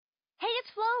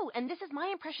Oh, and this is my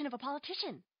impression of a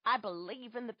politician. I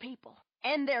believe in the people,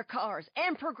 and their cars,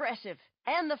 and progressive,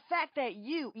 and the fact that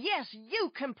you, yes,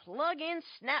 you can plug in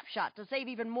Snapshot to save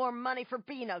even more money for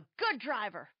being a good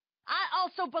driver. I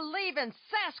also believe in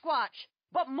Sasquatch,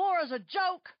 but more as a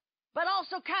joke, but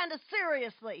also kind of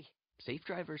seriously. Safe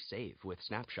drivers save with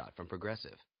Snapshot from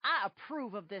Progressive. I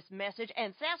approve of this message,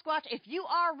 and Sasquatch, if you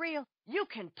are real, you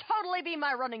can totally be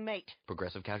my running mate.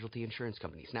 Progressive Casualty Insurance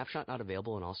Company. Snapshot not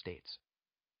available in all states.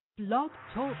 Blog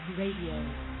Talk Radio.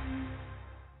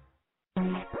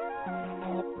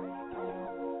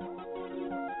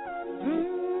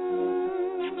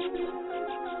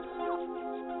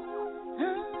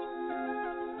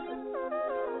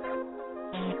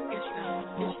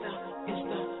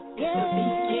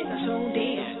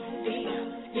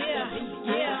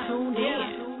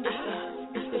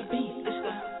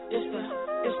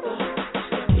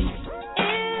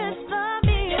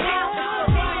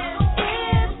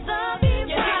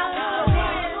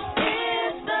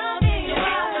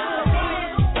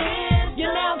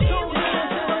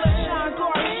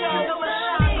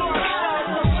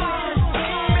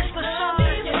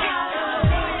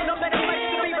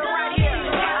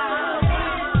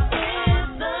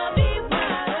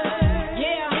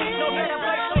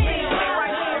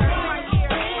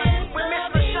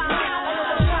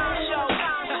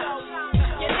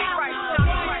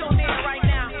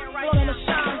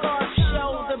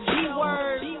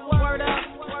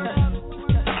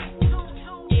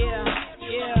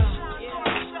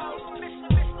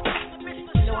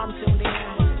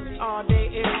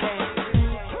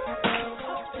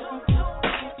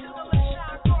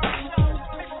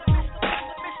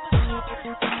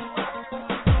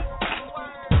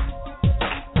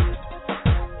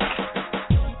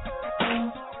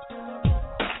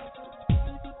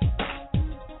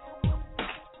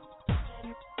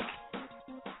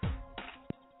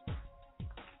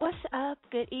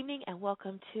 Good evening and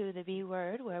welcome to the B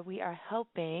Word, where we are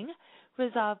helping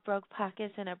resolve broke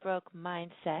pockets and a broke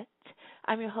mindset.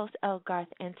 I'm your host, El Garth,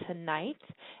 and tonight,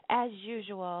 as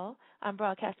usual, I'm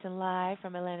broadcasting live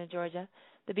from Atlanta, Georgia.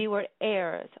 The B Word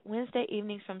airs Wednesday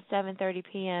evenings from 7:30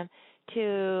 p.m.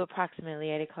 to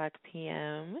approximately 8 o'clock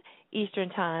p.m. Eastern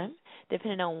Time,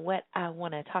 depending on what I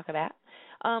want to talk about,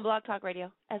 on Blog Talk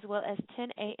Radio, as well as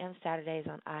 10 a.m. Saturdays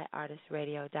on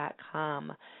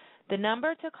iArtistRadio.com. The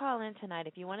number to call in tonight,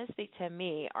 if you want to speak to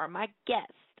me or my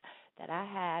guest that I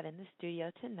have in the studio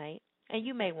tonight, and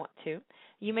you may want to,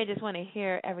 you may just want to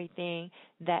hear everything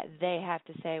that they have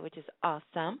to say, which is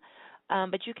awesome.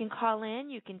 But you can call in,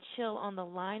 you can chill on the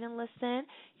line and listen,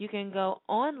 you can go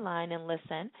online and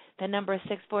listen. The number is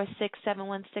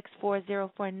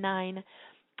 646-716-4049.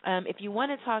 If you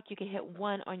want to talk, you can hit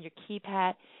 1 on your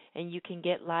keypad, and you can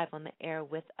get live on the air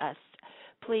with us.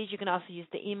 Please, you can also use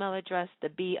the email address,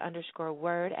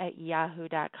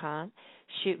 theb_word@yahoo.com.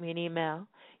 Shoot me an email.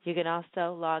 You can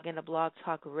also log into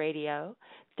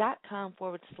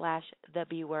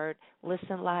blogtalkradio.com/thebword.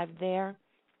 Listen live there.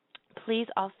 Please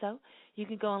also, you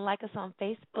can go and like us on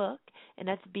Facebook, and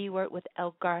that's B-Word with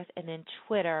Elgarth, and then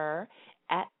Twitter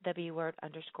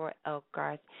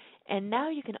 @thebword_Elgarth. And now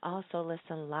you can also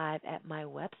listen live at my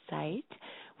website,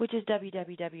 which is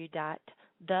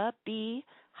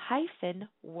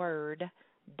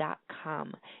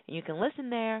www.theb-word.com. And you can listen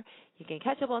there. You can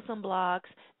catch up on some blogs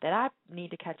that I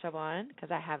need to catch up on because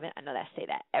I haven't. I know that I say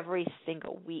that every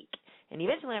single week, and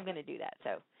eventually I'm going to do that.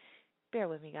 So bear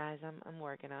with me, guys. I'm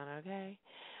working on it, okay?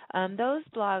 Those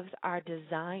blogs are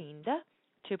designed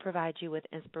to provide you with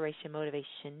inspiration,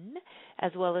 motivation,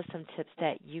 as well as some tips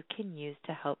that you can use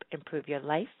to help improve your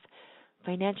life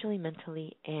financially,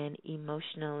 mentally, and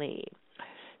emotionally.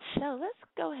 So let's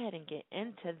go ahead and get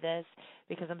into this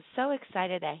because I'm so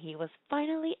excited that he was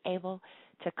finally able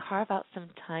to carve out some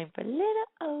time for little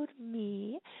old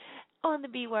me on the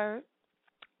B Word.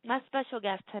 My special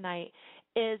guest tonight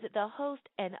is the host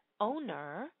and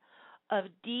owner of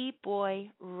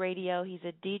D-Boy Radio. He's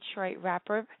a Detroit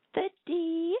rapper. The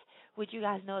D, which you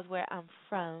guys know is where I'm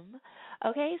from.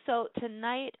 Okay, so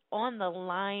tonight on the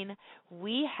line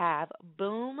we have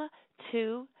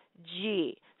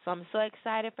Boom2G. So I'm so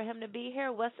excited for him to be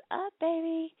here. What's up,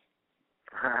 baby?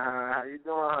 How you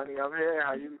doing, honey? I'm here.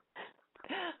 How you?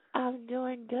 I'm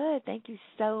doing good. Thank you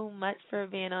so much for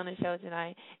being on the show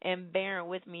tonight and bearing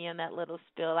with me on that little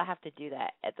spill. I have to do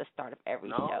that at the start of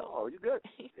every show. Oh, you good?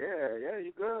 Yeah,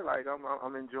 you good. Like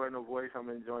I'm enjoying the voice. I'm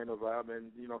enjoying the vibe,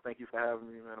 and thank you for having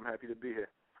me, man. I'm happy to be here.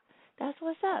 That's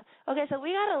what's up. Okay, so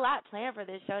we got a lot planned for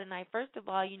this show tonight. First of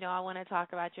all, I want to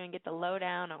talk about you and get the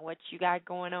lowdown on what you got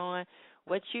going on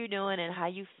what you're doing and how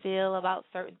you feel about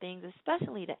certain things,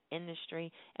 especially the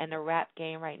industry and the rap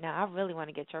game right now. I really want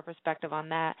to get your perspective on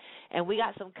that. And we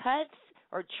got some cuts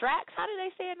or tracks. How do they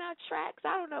say it now? Tracks?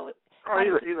 I don't know. Oh,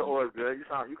 either or is good.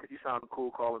 You sound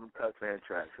cool calling them cuts and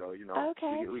tracks. So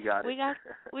okay. we got it.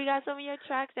 We got some of your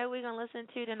tracks that we're gonna listen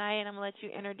to tonight, and I'm gonna let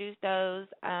you introduce those.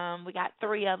 We got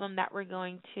 3 of them that we're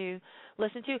going to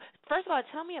listen to. First of all,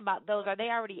 tell me about those. Are they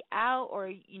already out,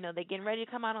 or they getting ready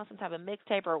to come out on some type of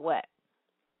mixtape or what?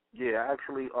 Yeah,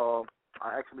 actually,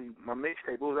 my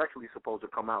mixtape was actually supposed to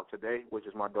come out today, which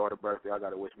is my daughter's birthday. I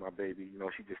gotta wish my baby.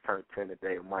 She just turned 10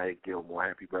 today. Maya Gilmore,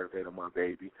 happy birthday to my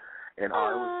baby. And it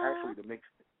was actually the mix.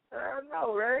 I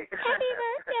know, right? Happy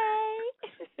birthday!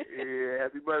 Yeah,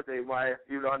 happy birthday, Maya.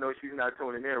 I know she's not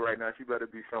tuning in right now. She better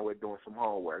be somewhere doing some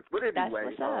homework. But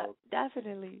anyway, that's what's up.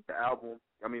 Definitely. The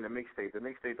mixtape. The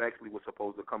mixtape actually was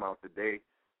supposed to come out today,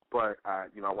 but I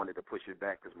wanted to push it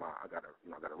back because I got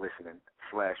a listening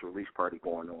 / release party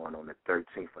going on the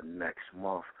 13th of next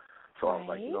month. So I was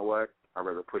like, you know what? I'd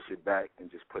rather push it back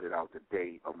and just put it out the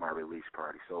day of my release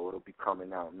party. So it'll be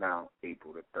coming out now,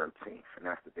 April the 13th, and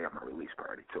that's the day of my release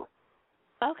party, too.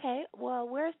 Okay. Well,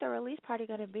 where's the release party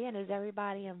going to be, and is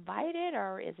everybody invited,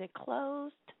 or is it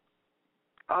closed?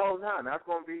 Oh, no, that's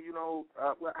going to be, how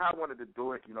I wanted to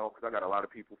do it, because I got a lot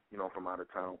of people, from out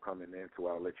of town coming in, so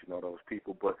I'll let you know those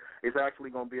people. But it's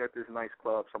actually going to be at this nice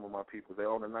club. Some of my people, they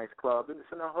own a nice club, and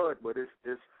it's in the hood, but it's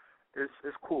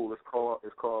cool. It's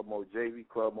called Mo2G,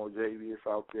 Club Mo2G. It's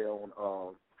out there on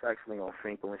it's actually on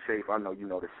Finkel and Schaefer. I know you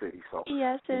know the city, so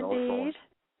yes, indeed.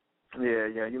 Yeah,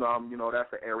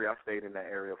 that's the area. I stayed in that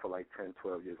area for like 10,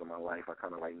 12 years of my life. I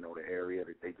kind of know the area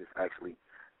that they just actually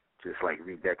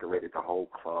redecorated the whole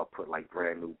club, put like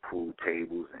brand new pool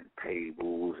tables and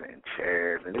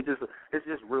chairs, and it's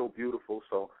just real beautiful.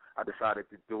 So I decided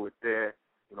to do it there.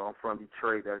 I'm from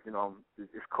Detroit.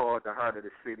 It's called the heart of the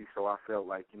city, so I felt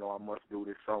like, I must do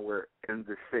this somewhere in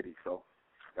the city. So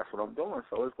that's what I'm doing.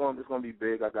 So it's going to be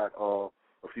big. I got a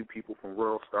few people from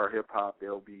Rural Star Hip Hop.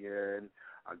 They'll be in.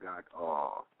 I got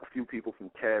a few people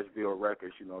from Cashville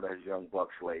Records. That's Young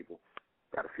Buck's label.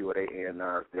 Got a few of their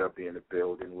A&Rs. They'll be in the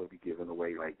building. We'll be giving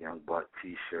away like Young Buck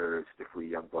T-shirts, the free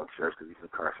Young Buck shirts because he's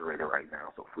incarcerated right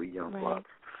now. So free Young Buck.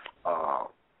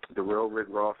 The real Rick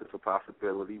Ross is a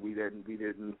possibility. We didn't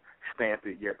stamp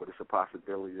it yet, but it's a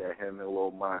possibility that him and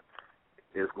Lil Mont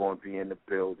is going to be in the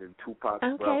building. Tupac's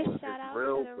brother, shout out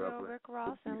real to the real Rick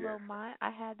Ross and Lil Mont. I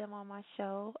had them on my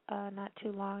show not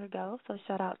too long ago, so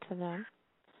shout out to them.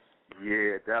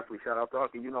 Yeah, definitely. Shout out to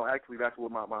Uncle. Actually, that's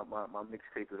what my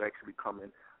mixtape is actually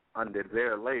coming under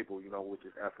their label, which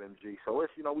is FMG. So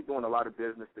it's, we're doing a lot of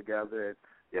business together, and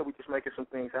yeah, we're just making some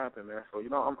things happen, man. So,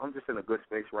 I'm just in a good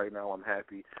space right now. I'm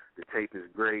happy. The tape is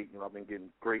great. I've been getting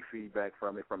great feedback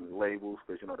from it, from the labels,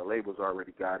 because, the labels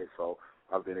already got it. So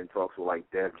I've been in talks with, like,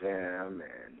 Def Jam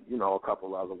and, a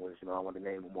couple other ones. I want to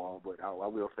name them all, but I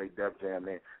will say Def Jam.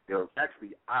 They're actually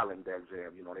Island Def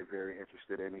Jam. They're very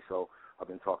interested in me, so I've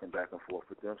been talking back and forth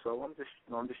with them. So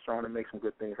I'm just trying to make some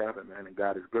good things happen, man, and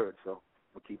God is good, so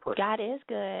we'll keep pushing. God is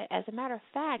good. As a matter of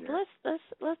fact,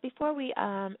 let's before we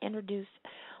introduce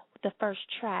the first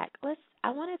track,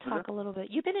 I want to talk a little bit.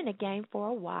 You've been in the game for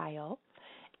a while.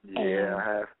 Yeah,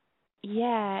 I have.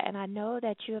 Yeah, and I know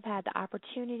that you have had the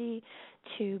opportunity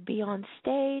to be on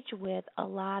stage with a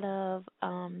lot of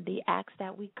the acts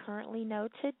that we currently know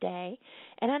today.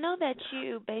 And I know that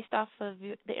you, based off of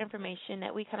the information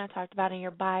that we kind of talked about in your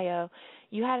bio,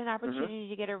 you had an opportunity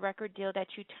to get a record deal that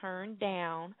you turned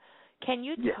down. Can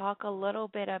you talk a little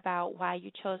bit about why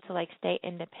you chose to stay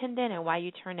independent and why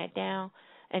you turned that down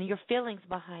and your feelings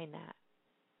behind that?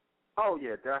 Oh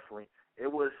yeah, definitely.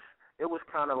 It was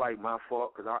kind of like my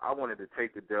fault because I wanted to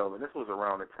take the deal, and this was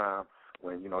around the time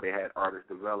when they had artist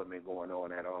development going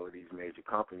on at all of these major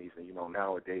companies, and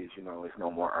nowadays it's no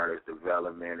more artist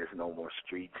development, there's no more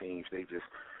street teams. They just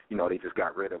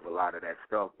got rid of a lot of that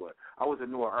stuff. But I was a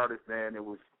newer artist, man.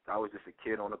 I was just a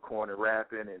kid on the corner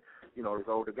rapping, and this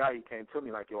older guy, he came to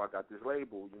me like, yo, I got this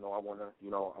label, I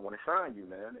wanna sign you,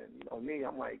 man. And me,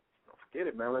 I'm like, forget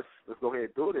it, man. Let's go ahead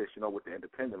and do this, with the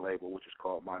independent label, which is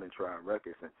called Modern Tribe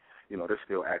Records, and they're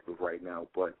still active right now.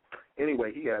 But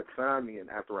anyway, he had signed me, and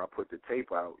after I put the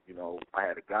tape out, I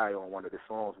had a guy on one of the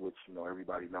songs, which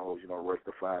everybody knows, Royce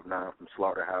the 5'9" from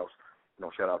Slaughterhouse.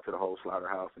 Shout out to the whole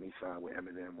Slaughterhouse, and he signed with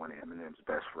Eminem, one of Eminem's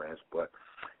best friends. But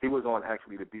he was on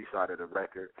actually the B side of the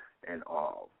record, and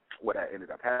what ended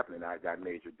up happening, I got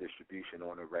major distribution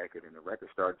on the record, and the record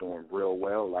started doing real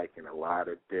well, like in a lot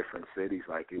of different cities.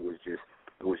 Like it was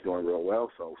doing real well.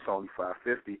 So Sony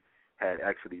 550 had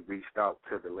actually reached out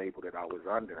to the label that I was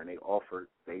under, and they had offered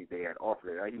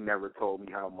it. He never told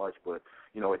me how much, but,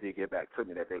 you know, it did get back to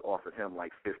me that they offered him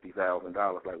like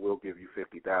 $50,000. Like, we'll give you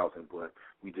 $50,000, but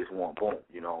we just want Boom,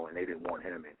 you know, and they didn't want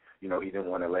him. And, you know, he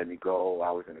didn't want to let me go.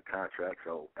 I was in a contract,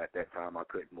 so at that time I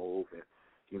couldn't move. And,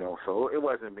 you know, so it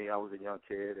wasn't me. I was a young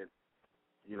kid, and,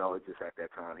 you know, it just at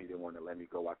that time he didn't want to let me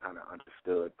go. I kind of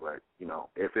understood, but, you know,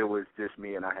 if it was just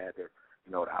me and I had to,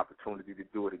 you know, the opportunity to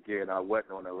do it again, I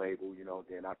wasn't on a label, you know,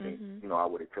 then I think, you know, I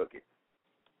would have took it.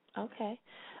 Okay.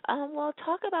 Well,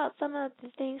 talk about some of the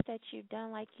things that you've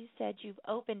done. Like you said, you've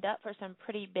opened up for some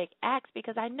pretty big acts,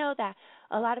 because I know that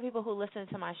a lot of people who listen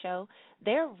to my show,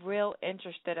 they're real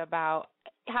interested about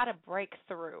how to break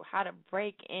through, how to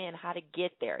break in, how to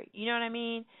get there. You know what I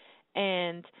mean?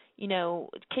 And, you know,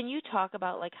 can you talk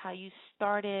about, like, how you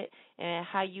started and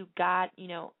how you got, you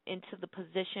know, into the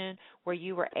position where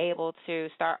you were able to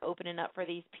start opening up for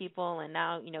these people and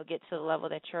now, you know, get to the level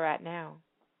that you're at now?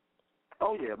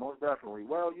 Oh, yeah, most definitely.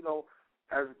 Well, you know,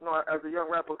 as a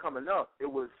young rapper coming up, it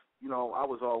was, you know, I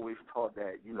was always taught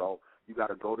that, you know, you got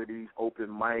to go to these open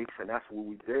mics, and that's what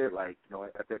we did. Like, you know,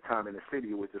 at that time in the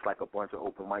city, it was just like a bunch of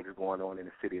open mics going on in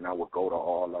the city, and I would go to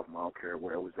all of them. I don't care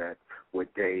where it was at,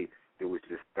 what day. It was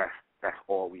just that's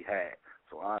all we had.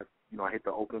 So I hit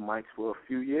the open mics for a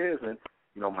few years, and,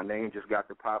 you know, my name just got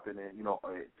to popping, and, you know,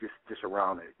 just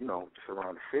around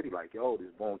the city, like, yo,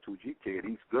 this Boom2G kid,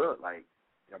 he's good. Like,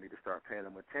 I need to start paying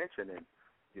him attention. And,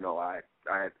 you know, I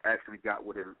actually got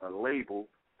with a label.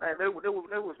 And there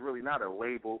was really not a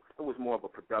label. It was more of a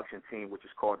production team, which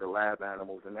is called the Lab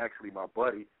Animals. And actually my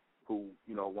buddy, who,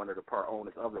 you know, one of the part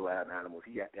owners of the Lab Animals,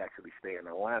 he actually stay in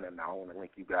Atlanta now. I want to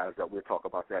link you guys up. We'll talk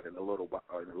about that in a little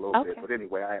bit. But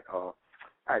anyway,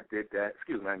 I did that.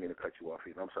 Excuse me, I didn't mean to cut you off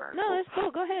either. I'm sorry. No, it's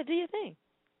cool. Go ahead. Do your thing.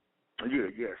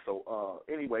 Yeah. So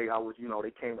anyway, I was, you know,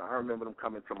 they came. I remember them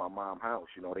coming to my mom's house.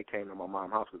 You know, they came to my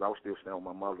mom's house because I was still staying with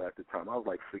my mother at the time. I was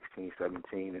like 16,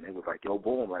 17, and they was like, yo,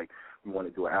 Boom, like, we want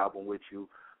to do an album with you.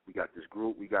 We got this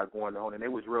group we got going on, and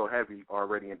it was real heavy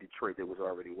already in Detroit. It was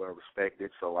already well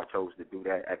respected, so I chose to do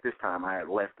that. At this time, I had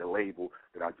left the label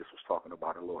that I just was talking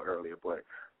about a little earlier, but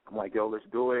I'm like, yo, let's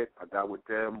do it. I got with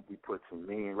them. We put some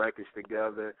mean records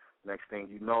together. Next thing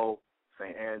you know,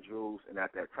 St. Andrews, and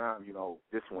at that time, you know,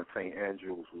 this one, St.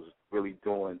 Andrews, was really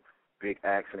doing big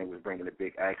acts, and they was bringing the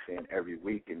big acts in every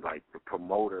week, and, like, the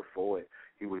promoter for it,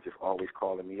 he was just always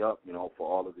calling me up, you know, for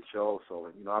all of the shows. So,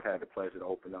 you know, I've had the pleasure to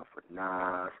open up for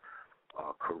Nas,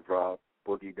 Corrupt,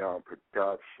 Boogie Down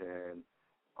Production,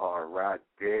 Rod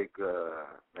Digger,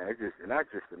 man, and that's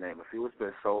just the name of it. It's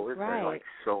been like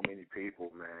so many people,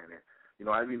 man. And, you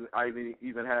know, I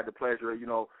even had the pleasure of, you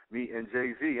know, meeting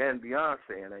Jay-Z and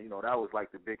Beyonce, and, you know, that was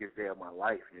like the biggest day of my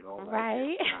life, you know. Like,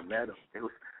 right. When I met him.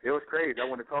 It was crazy. I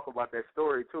want to talk about that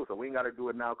story, too, so we ain't got to do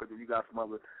it now because if you got some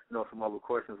other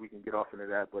questions, we can get off into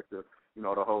that. But, the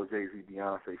whole Jay-Z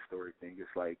Beyonce story thing,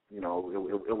 it's like, you know,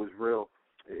 it was real.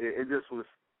 It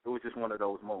was just one of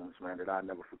those moments, man, that I'll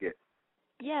never forget.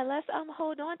 Yeah, let's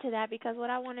hold on to that, because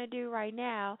what I want to do right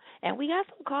now, and we got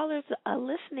some callers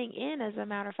listening in, as a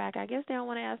matter of fact. I guess they don't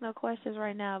want to ask no questions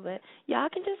right now, but y'all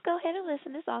can just go ahead and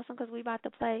listen. It's awesome because we about to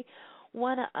play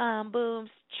one of Boom's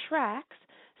tracks.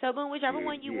 So, Boom, whichever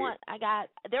one you want.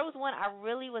 There was one I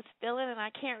really was feeling, and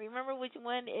I can't remember which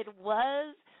one it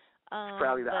was. It's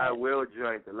probably the I Will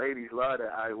joint. The ladies love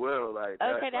that I Will. Like,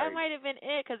 okay, that might have been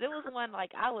it, because it was one,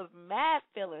 like, I was mad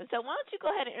feeling. So why don't you go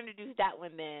ahead and introduce that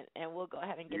one then, and we'll go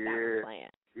ahead and get that one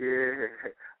playing. Yeah.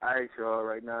 All right, y'all.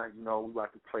 Right now, you know, we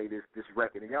about to play this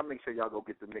record. And y'all make sure y'all go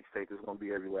get the mixtape. It's going to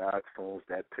be everywhere. iTunes,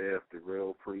 that Piff, the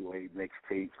Real Freeway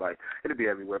mixtapes. Like, it'll be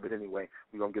everywhere. But anyway,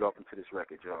 we're going to get off into this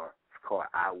record, y'all. It's called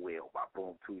I Will by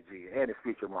Boom2G. And it's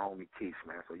featuring my homie Keith,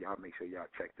 man. So y'all make sure y'all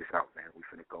check this out, man. We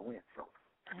finna go in. So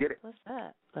let's get it. What's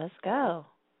up? Let's go.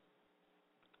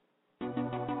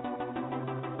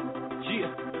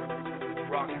 Yeah.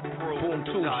 Rockin'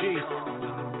 Boom2G.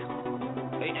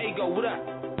 Hey, go, what up?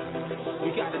 We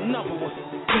got another one.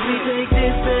 Can we take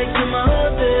this back to my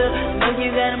hotel? Know you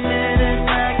got a man that's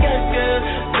not good, girl.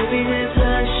 Baby, let's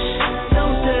hush,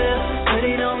 don't tell. What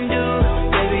he don't do,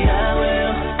 baby, I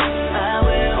will.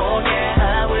 Oh yeah,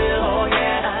 I will. Oh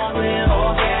yeah, I will.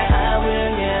 Oh yeah, I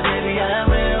will. Yeah, baby, I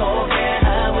will. Oh yeah,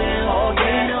 I will. Oh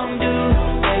yeah, he don't do,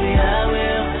 baby, I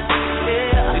will.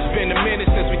 Yeah. It's been a minute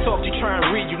since we talked. You try and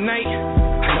reunite.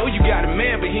 I know you got a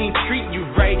man, but he ain't treating you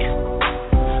right.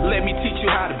 Let me teach you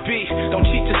how to be. Don't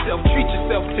cheat yourself, treat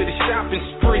yourself to the shopping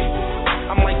spree.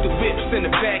 I'm like the whips in the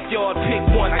backyard. Pick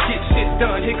one, I get shit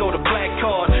done. Here go the black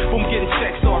card. Boom, getting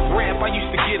checks off rap. I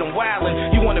used to get them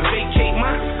wildin'. You wanna vacate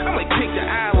mine? I'm like, pick the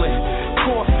island.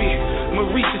 Coffee,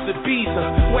 Mauritius, a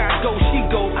Ibiza. Where I go, she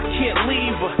go, I can't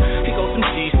leave her. Here goes some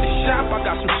G's to shop, I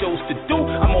got some shows to do.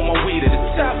 I'm on my way to the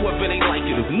top, whether they like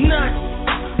it or not.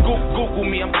 Google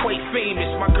me, I'm quite famous.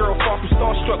 My girl far from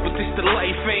starstruck, but this the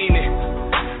life, ain't it?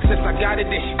 Since I got it,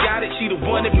 then she got it. She the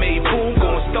one that made Boom,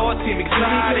 gon' start Team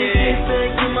Exotic.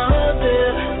 Back to my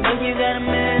hotel. Know you got a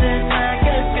man that's my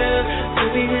good girl.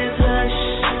 Baby, just hush,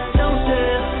 don't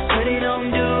tell. What he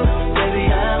don't do, baby,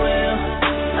 I will.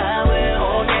 I will,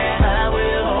 oh yeah, I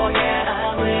will. Oh yeah,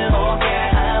 I will. Oh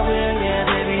yeah, I will. Yeah,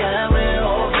 baby, I will.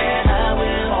 Oh yeah, I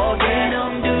will. Oh yeah, he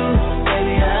don't do,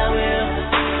 baby, I will.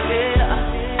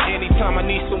 Yeah. Anytime I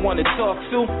need someone to talk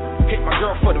to, hit my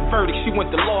girl for the verdict, she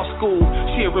went to law school.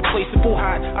 She irreplaceable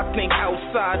hot, I think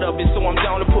outside of it, so I'm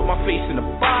down to put my face in the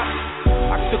box.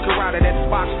 I took her out of that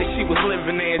box that she was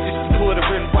living in, just to put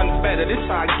her in one better, this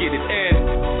how I get it in.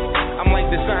 I'm like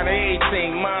designer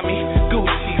everything, mommy,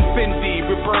 Gucci, Fendi,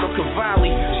 Roberto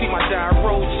Cavalli. She my die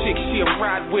road chick, she a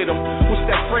ride with him. What's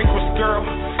that fragrance, girl?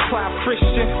 Clive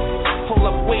Christian. Pull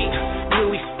up weight,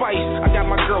 Lily Spice. I got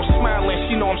my girl smiling,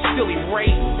 she know I'm silly,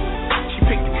 right?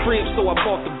 Picked the crib, so I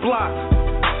bought the block.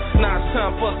 Now it's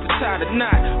time for us to tie the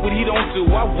knot. What he don't do,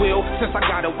 I will. Since I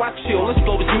got it, I chill. Let's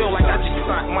blow this mill like I just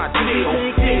signed my deal. Know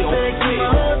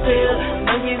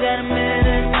you got a man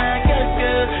that's my good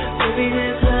girl. Baby,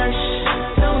 just hush,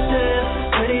 don't tell.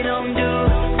 What he don't do,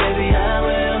 baby, I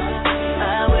will.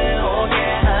 I will, oh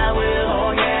yeah, I will.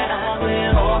 Oh yeah, I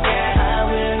will. Oh yeah, I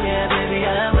will. Yeah, baby,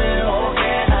 I will. Oh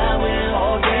yeah, I will.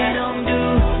 Oh yeah, he don't do,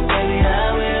 baby, I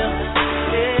will.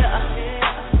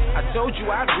 Yeah. I told you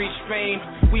I'd reach fame.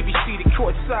 We be seated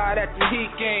courtside at the Heat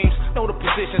games. Know the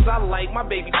positions I like, my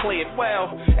baby play it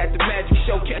well. At the Magic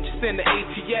Show, catch us in the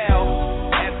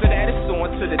ATL. After that, it's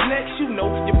on to the next. You know,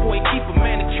 your boy keep a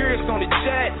manicurist on the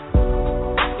jet.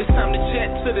 It's time to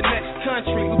jet to the next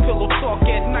country. We pillow talk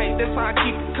at night, that's how I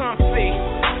keep it comfy.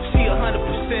 She 100%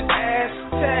 ass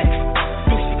tech.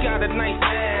 Do she got a nice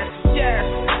ass? Yes.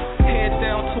 Head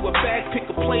down to her back,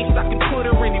 pick a place I can put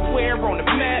her anywhere on the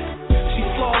map. She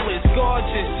flawless,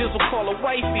 gorgeous, Jizzle call her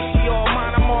wifey. She all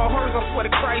mine, I'm all hers, I swear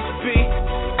to Christ be.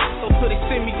 So could they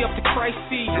send me up to Christ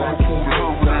see? Baby,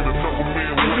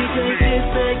 take this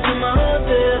back to my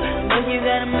hotel. Know you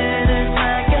got a man that's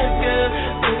my good girl.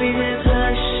 Baby, just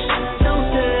hush, don't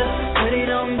tell. What he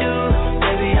don't do,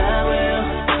 baby, I will.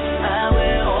 I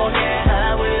will, oh yeah,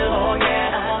 I will. Oh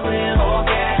yeah, I will. Oh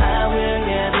yeah, I will.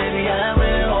 Yeah, baby, I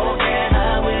will. Oh yeah,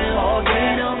 I will. Oh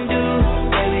yeah, he don't do,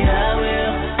 baby, I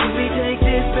will. Baby, take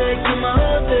this back to my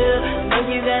hotel. Know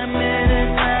you got a man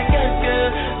that's my good girl.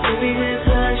 Baby, just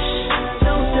hush,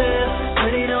 don't tell.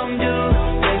 What he don't do,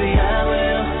 baby, I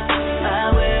will. I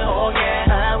will, oh yeah,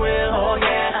 I will. Oh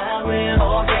yeah, I will.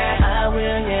 Oh yeah, I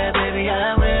will. Yeah, baby,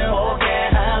 I will. Oh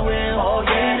yeah, I will. Oh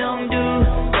yeah, he don't do,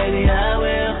 baby, I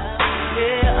will.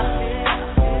 Yeah.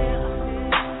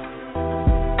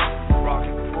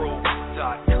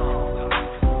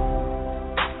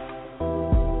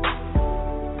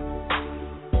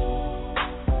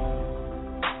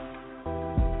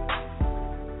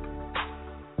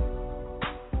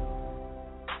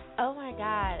 Oh my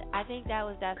God, I think that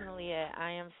was definitely it.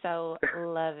 I am so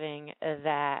loving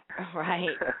that right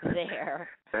there.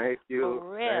 Thank you.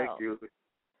 For real. Thank you.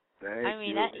 Thank I mean,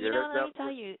 you. that, Yeah, let me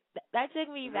tell you, that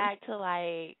took me back to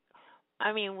like,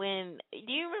 I mean,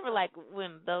 do you remember like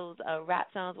when those rap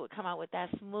songs would come out with that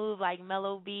smooth, like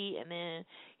mellow beat and then,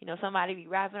 somebody be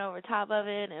rapping over top of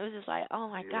it and it was just like, oh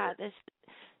my God, this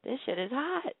shit is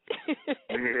hot.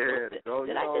 Yeah.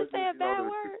 Did I just say a bad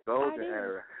word? The golden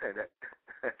era.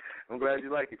 I'm glad you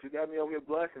like it. You got me over here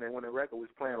blushing, and when the record was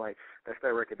playing, like, that's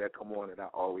that record that come on that I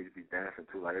always be dancing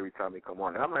to, like, every time they come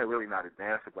on. And I'm not really not a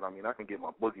dancer, but, I mean, I can get my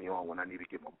boogie on when I need to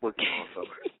get my boogie on. So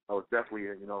I was definitely,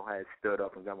 I had stood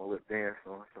up and got my lip dance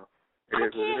on. So it is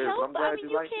what it is. I'm glad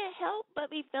you like it. Can't help but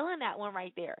be feeling that one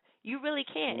right there. You really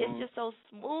can't. It's just so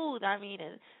smooth. I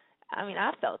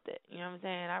felt it. You know what I'm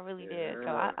saying? I really did. So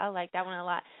I like that one a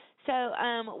lot. So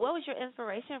what was your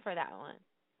inspiration for that one?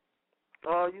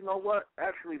 You know what?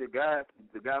 Actually, the guy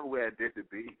who had did the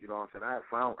beat, you know what I'm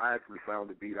saying? I actually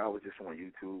found the beat. I was just on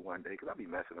YouTube one day because I be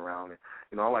messing around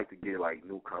and I like to get like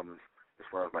newcomers as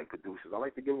far as like producers. I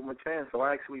like to give them a chance. So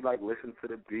I actually like listened to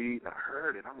the beat and I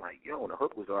heard it. I'm like, yo, the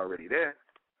hook was already there.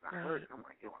 I heard it. I'm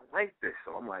like, yo, I like this.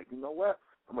 So I'm like, you know what?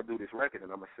 I'm gonna do this record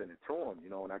and I'm gonna send it to him.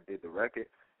 And I did the record.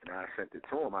 And I sent it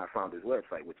to him. I found his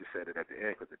website, which just said it at the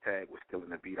end because the tag was still in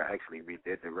the beat. I actually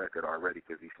redid the record already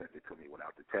because he sent it to me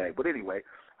without the tag. But anyway,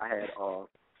 I had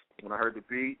when I heard the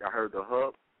beat, I heard the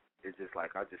hook. It's just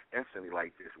like I just instantly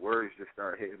like just words just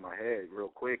started hitting my head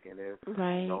real quick, and then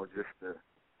it was just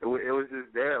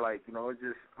there, like it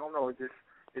just I don't know, it just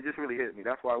it just really hit me.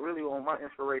 That's why really on my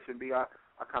inspiration be I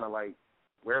kind of like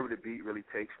wherever the beat really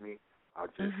takes me, I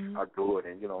do it,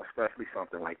 and especially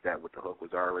something like that with the hook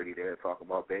was already there talking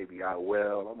about baby I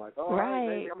will. I'm like, all right,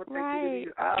 baby, I'm gonna take you to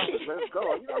these islands. Let's go.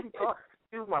 I be talking.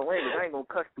 Excuse my language. I ain't gonna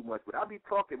cuss too much, but I be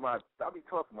talking my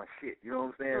shit. You know what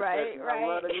I'm saying? Right. I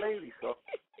love the lady, so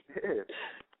yeah.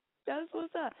 That's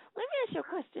what's up. Let me ask you a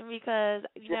question because,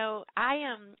 I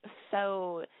am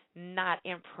so not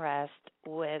impressed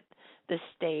with the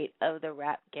state of the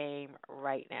rap game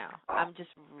right now. I'm just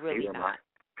really not.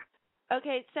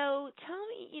 Okay, so tell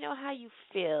me, how you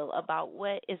feel about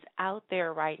what is out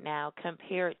there right now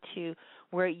compared to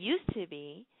where it used to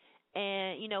be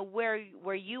and,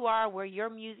 where you are, where your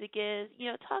music is.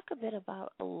 Talk a bit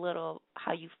about a little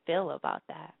how you feel about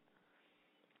that.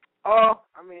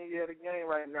 The game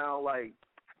right now, like,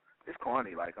 it's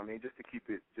corny. Like, just to keep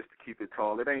it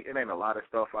tall. It ain't a lot of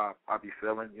stuff I be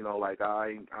feeling. Like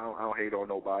I don't hate on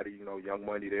nobody. Young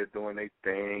Money, they're doing their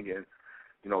thing, and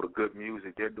the good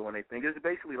music, they're doing their thing. It's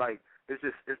basically like it's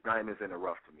diamonds in the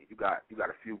rough to me. You got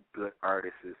a few good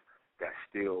artists that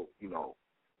still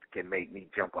can make me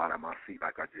jump out of my seat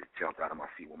like I just jumped out of my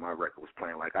seat when my record was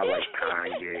playing. Like I like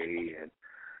Kanye and.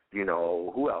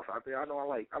 Who else? I know I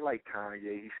like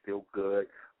Kanye. He's still good.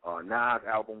 Nas'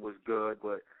 album was good,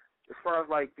 but as far as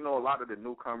like a lot of the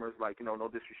newcomers, like no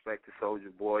disrespect to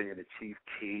Soulja Boy and the Chief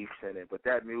Keefs but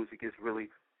that music is really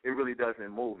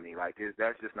doesn't move me. Like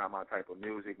that's just not my type of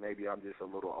music. Maybe I'm just a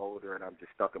little older and I'm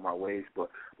just stuck in my ways. But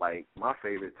like my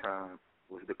favorite time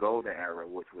was the golden era,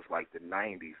 which was like the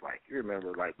 '90s. Like you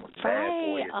remember like when Bad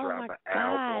Boy dropped an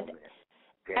album.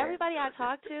 Everybody I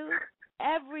talk to.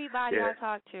 Everybody I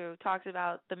talk to talks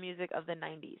about the music of the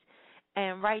 90s.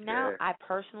 And right now, I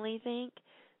personally think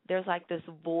there's like this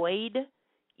void.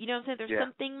 You know what I'm saying? There's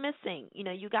something missing.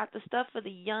 You got the stuff for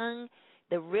the young,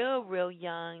 the real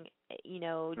young,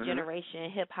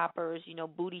 generation, hip-hoppers,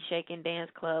 booty shaking,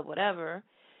 dance club, whatever.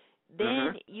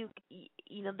 Then you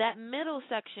that middle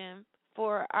section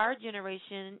for our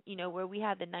generation, where we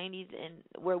had the 90s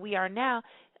and where we are now,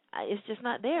 it's just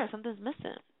not there. Something's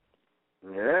missing.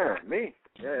 Yeah, me.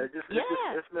 Yeah,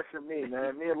 it's missing me,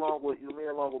 man. Me along with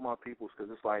my peoples,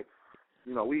 because it's like,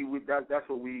 that's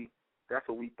what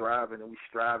we thriving and we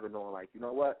striving on. Like, you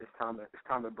know what? It's time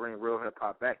to bring real hip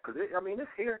hop back, because it's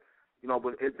here,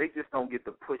 but they just don't get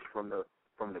the push from the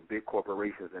big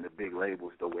corporations and the big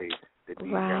labels the way that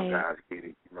these young guys get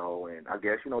it, And I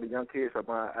guess the young kids are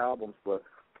buying albums, but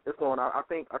it's going. I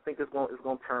think it's going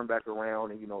to turn back around,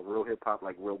 and real hip hop,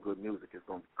 like real good music, is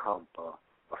going to become a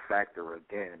factor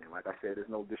again. And like I said, there's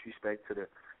no disrespect to the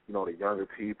the younger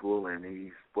people and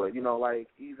these, but like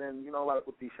even like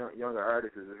with these younger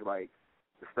artists, it's like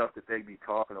the stuff that they be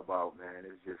talking about, man,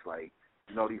 it's just like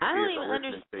these I kids don't even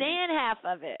understand half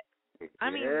of it.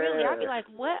 Really, I'd be like,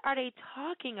 what are they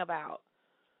talking about?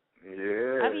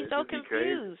 Yeah, I'd be so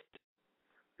confused.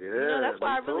 Yeah, that's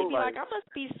why I really be like, I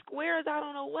must be square as I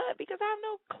don't know what, because I have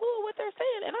no clue what they're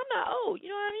saying, and I'm not old. You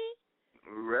know what I mean?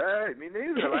 Right, me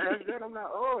neither. Like I said, I'm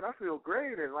not old. I feel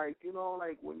great, and like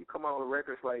like when you come out with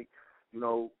records like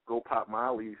Go Pop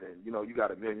Molly's, and you got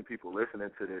 1 million people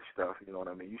listening to this stuff. You know what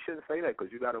I mean? You shouldn't say that,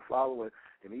 because you got a following,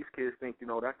 and these kids think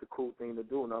that's the cool thing to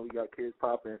do. Now we got kids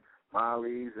popping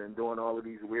Molly's and doing all of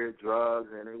these weird drugs,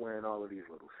 and they wearing all of these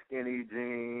little skinny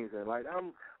jeans, and like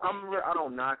I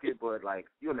don't knock it, but like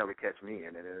you'll never catch me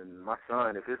in it. And my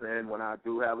son, if it's in when I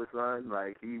do have a son,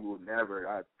 like she would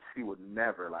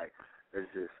never like.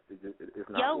 It's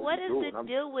not. Yo, what is the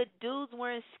deal with dudes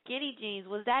wearing skinny jeans?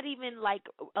 Was that even like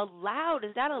allowed?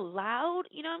 Is that allowed?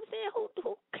 You know what I'm saying?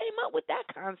 Who came up with that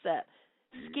concept?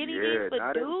 Skinny jeans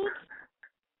for dudes?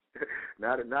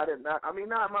 Not in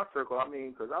my circle.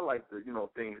 Because I like the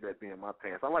things that be in my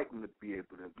pants. I like them to be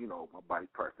able to my body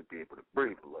parts to be able to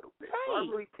breathe a little bit. Right. So I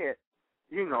really can't.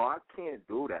 I can't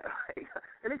do that.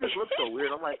 And it just looks so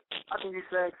weird. I'm like, how can you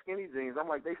sag skinny jeans? I'm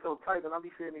like, they so tight, and I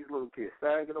be seeing these little kids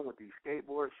sagging them with these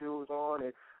skateboard shoes on,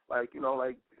 and like, it's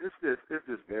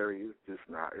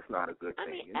not a good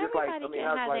thing. And Everybody can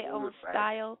have their own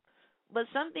style, but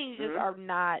some things just are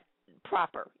not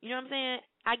proper. You know what I'm saying?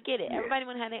 I get it. Yeah. Everybody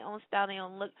want to have their own style, their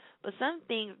own look, but some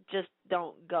things just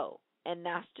don't go, and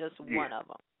that's just one of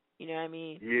them. You know what I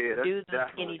mean? Yeah, dudes in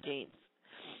skinny jeans.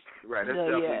 Right, that's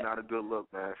definitely not a good look,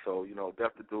 man. So,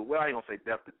 deaf to do. Well, I ain't gonna say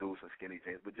deaf to do some skinny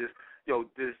jeans, but just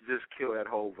kill that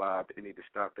whole vibe. They need to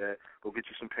stop that. Go get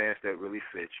you some pants that really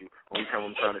fit you. Only time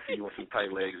I'm trying to see you in some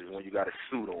tight legs is when you got a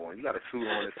suit on. You got a suit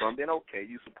on or something. Then okay,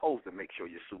 you're supposed to make sure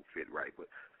your suit fit right. But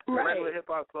regular hip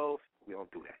hop clothes, we don't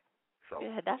do that. So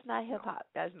yeah, that's not hip hop.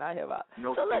 That's not hip hop.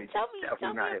 No, so look, tell definitely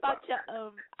me not about hip-hop.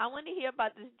 your I want to hear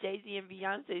about this Jay-Z and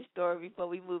Beyonce story before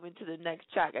we move into the next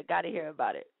track. I got to hear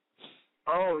about it.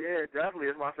 Oh yeah, definitely.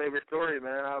 It's my favorite story,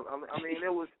 man. I mean,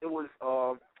 it was.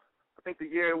 I think the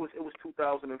year it was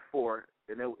 2004,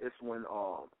 and it's when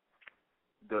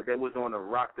they was on the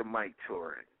Rock the Mic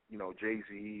tour. You know, Jay-Z,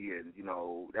 and you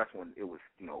know that's when it was.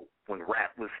 You know, when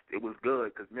rap was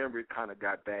good, because remember it kind of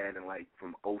got bad in like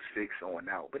from '06 on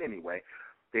out. But anyway,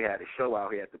 they had a show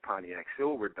out here at the Pontiac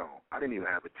Silverdome. I didn't even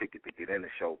have a ticket to get in the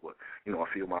show, but you know,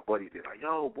 a few of my buddies did. Like,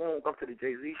 yo, boom, come to the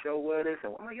Jay-Z show with us.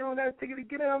 And I'm like, yo, I don't got a ticket to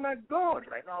get in. I'm not going.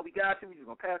 They're like, no, we got you. We just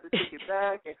gonna pass the ticket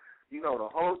back, and you know the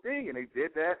whole thing. And they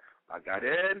did that. I got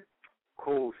in.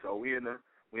 Cool. So we in the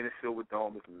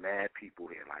Silverdome. There's mad people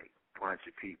here, like bunch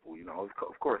of people. You know,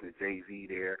 of course, there's Jay-Z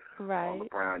there. Right.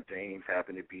 LeBron James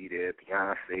happened to be there.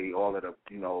 Beyonce, all of the,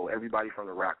 you know, everybody from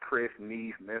the Rock, Chris,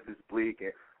 Neef, Memphis Bleak,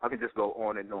 and I can just go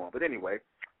on and on. But anyway,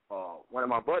 one of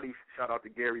my buddies, shout out to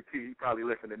Gary T. He probably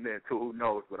listening in too. Who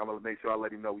knows? But I'm gonna make sure I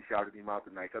let him know we shouted him out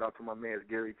tonight. Shout out to my man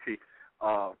Gary T.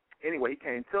 Anyway, he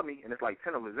came to me, and it's like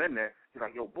 10 of us in there. He's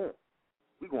like, yo, boom,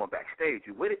 we going backstage.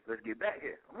 You with it? Let's get back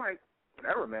here. I'm like,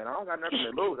 whatever, man. I don't got nothing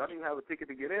to lose. I don't even have a ticket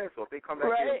to get in. So if they come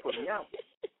back here and put me out,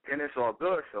 then it's all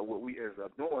good. So what we ended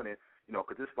up doing is, you know,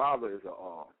 because his father is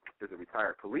a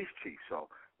retired police chief. So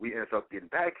we ended up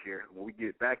getting back here. When we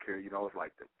get back here, you know, it's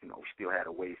like we still had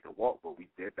a ways to walk, but we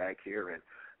did back here, and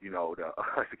you know, the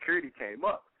security came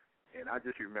up. And I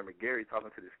just remember Gary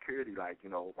talking to the security like, you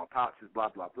know, my pops is blah,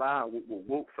 blah, blah, whoop, whoop,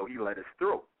 whoop. So he let us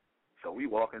through. So we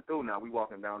walking through now. We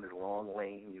walking down this long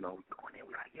lane, you know, we going in.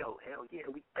 We like, yo, hell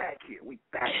yeah, we back here. We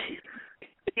back here.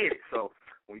 Get it. So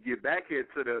when we get back here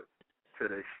to the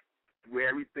where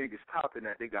everything is popping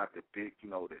at, they got the big, you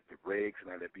know, the rigs, and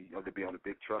they be on the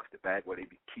big trucks, the back where they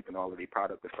be keeping all of their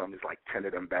product or something. There's like 10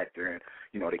 of them back there, and,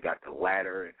 you know, they got the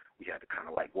ladder, and we had to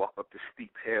kind of like walk up the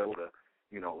steep hill to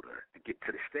get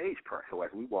to the stage part. So as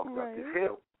we walked up this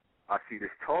hill, I see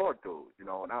this tall dude, you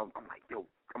know, and I'm like, yo,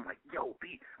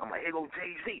 B. I'm like, hey, go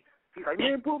Jay-Z. He's like,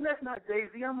 man, boom, that's not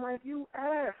Jay-Z. I'm like, you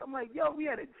ass. I'm like, yo, we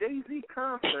at a Jay-Z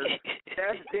concert.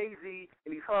 That's Jay-Z,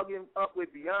 and he's hugging up with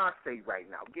Beyonce right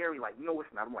now. Gary, like, no, it's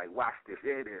not. I'm like, watch this.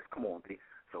 There it is. Come on, B.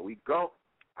 So we go.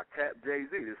 I tap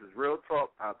Jay-Z. This is real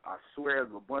talk. I swear a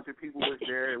bunch of people was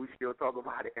there. We still talk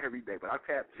about it every day. But I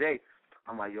tap Jay.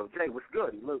 I'm like, yo, Jay, what's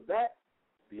good? He looked back.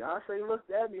 Beyonce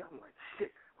looked at me. I'm like,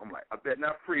 shit. I'm like, I bet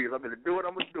not freeze. I'm going to do what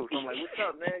I'm going to do. So I'm like, what's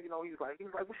up, man? You know, he was like,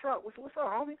 what's up? What's up,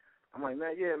 homie? I'm like,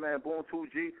 man, yeah, man,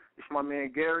 Boom2G. It's my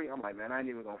man Gary. I'm like, man, I ain't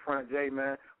even going to front Jay,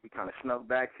 man. We kind of snuck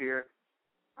back here.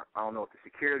 I don't know if the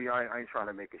security, I ain't trying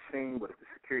to make a scene, but if the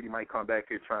security might come back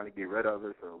here trying to get rid of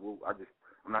us, or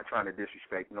I'm not trying to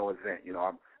disrespect no event. You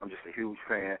know, I'm just a huge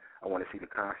fan. I want to see the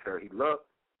concert. He looked.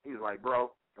 He was like,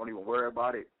 bro, don't even worry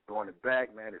about it. Go in the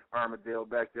back, man. There's Armadale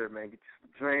back there, man. Get you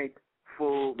some drink,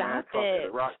 food, man. Talk to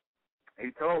the Rock. He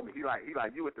told me, he like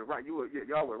you at the Rock,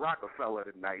 y'all with Rockefeller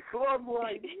tonight. So I'm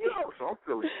like, yo, so I'm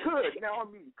feeling good. Now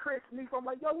I'm meeting Chris, Neef. I'm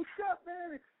like, yo, what's up,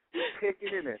 man? And he's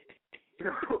kicking in it. You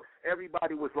know,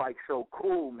 everybody was like so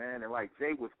cool, man, and like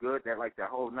Jay was good that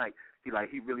whole night.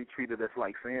 He really treated us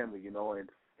like family, you know, and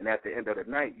at the end of the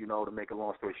night, you know, to make a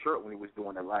long story short, when he was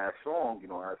doing the last song, you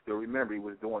know, I still remember he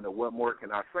was doing the What More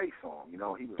Can I Say song, you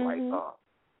know, he was like,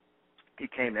 he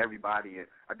came to everybody, and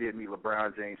I did meet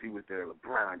LeBron James. He was there.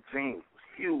 LeBron James was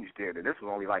huge there, and this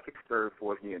was only like his third,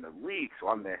 fourth year in the league, so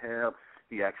I met him.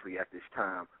 He actually, at this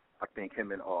time, I think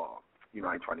him and, you know,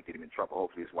 I ain't trying to get him in trouble.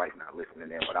 Hopefully his wife's not listening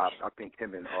there, but I think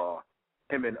him and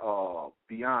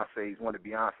Beyonce's, one of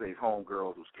Beyonce's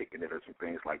homegirls was kicking it or some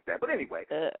things like that. But anyway.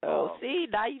 See,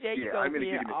 now you there, you go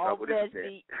being all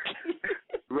bestie.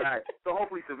 Right. So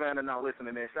hopefully Savannah not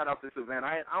listening in. Shout out to Savannah.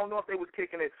 I don't know if they was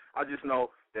kicking it. I just know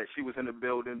that she was in the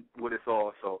building with us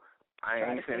all. So I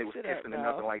ain't saying it was kissing or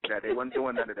nothing like that. They wasn't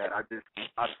doing none of that. I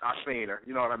seen her.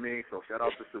 You know what I mean? So shout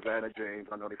out to Savannah James.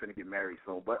 I know they finna get married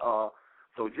soon. But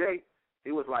so Jay,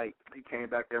 it was like he came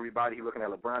back to everybody. He looking at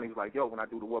LeBron. He was like, yo, when I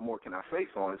do the What More Can I Say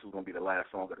song, this is going to be the last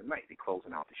song of the night. They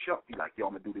closing out the show. He like, yo,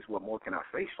 I'm going to do this What More Can I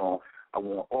Say song. I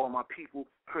want all my people,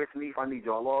 Chris, Neef, I need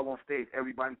y'all all on stage.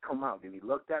 Everybody come out. Then he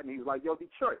looked at me. He was like, yo,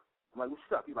 Detroit. I'm like, what's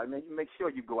up? He's like, man, you make sure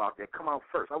you go out there. Come out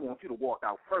first. I want you to walk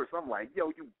out first. I'm like,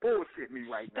 yo, you bullshit me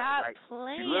right now. Stop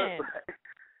playing.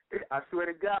 I swear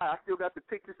to God, I still got the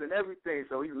pictures and everything.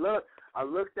 So he looked. I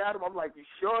looked at him. I'm like, you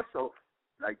sure? So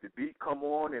like the beat come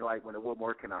on, and like when the What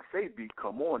More Can I Say beat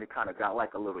come on, it kind of got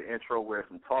like a little intro where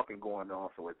some talking going on.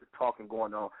 So as the talking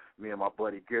going on, me and my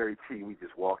buddy Gary T, we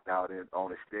just walked out on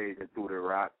the stage and threw the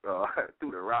rock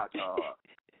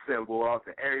symbol off,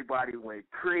 and everybody went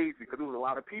crazy because there was a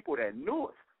lot of people that knew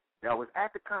us. that was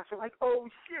at the concert, like, oh,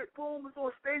 shit, Boom was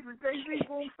on stage with Jay-Z,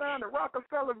 Boom signed the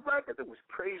Rockefeller record. It was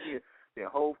crazy. And then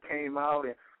Hov came out,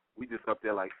 and we just up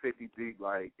there like 50 deep.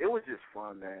 Like, it was just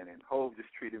fun, man, and Hov just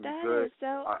treated me good. That is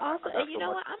so awesome. And you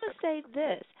know what? I'm going to say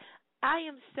this. I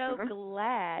am so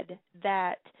glad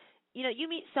that, you know, you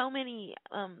meet so many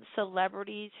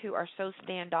celebrities who are so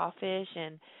standoffish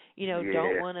and, you know,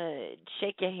 don't want to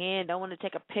shake your hand, don't want to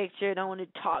take a picture, don't want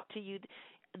to talk to you.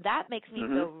 That makes me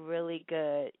feel really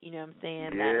good, you know what I'm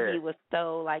saying, that he was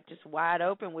so, like, just wide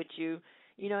open with you.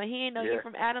 You know, he didn't know you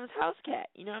from Adam's House Cat,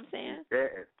 you know what I'm saying? Yeah.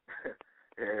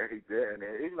 Yeah, he did. And,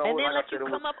 you know, and then like let you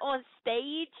come up on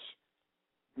stage?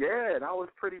 Yeah, and I was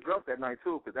pretty drunk that night,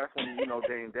 too, because that's when, you know,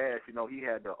 Dame Dash, you know, he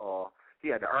had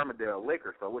the Armadale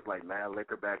liquor, so it was like mad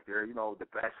liquor back there, you know, the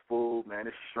best food, man,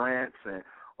 the shrimps and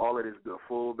all of this good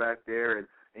food back there. And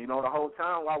you know, the whole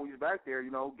time while we was back there, you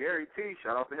know, Gary T,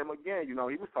 shout out to him again, you know,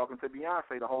 he was talking to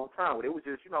Beyonce the whole time. It was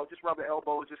just, you know, just rubbing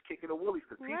elbows, just kicking the willies,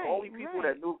 because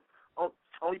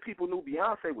only people knew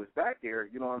Beyonce was back there,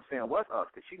 you know what I'm saying, was us,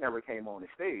 because she never came on the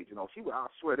stage. You know, I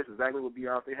swear, this is exactly what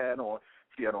Beyonce had on.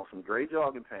 She had on some gray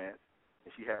jogging pants,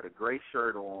 and she had a gray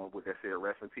shirt on with that said,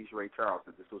 "Rest in peace, Ray Charles,"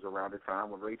 because this was around the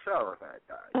time when Ray Charles had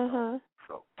died. You know?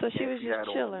 So she was just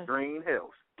chilling. On green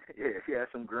heels. Yeah, she had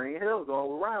some green heels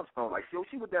on with rhinestone. Like,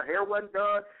 she was there. Hair wasn't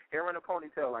done, hair in a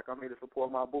ponytail, like I'm here to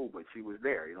support my boo, but she was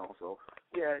there, you know. So,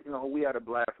 yeah, you know, we had a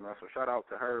blast, man. So shout out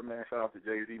to her, man. Shout out to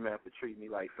Jay-Z, man, for treating me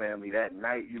like family that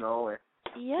night, you know. And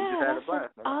we just had a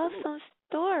blast, man. Awesome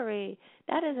story.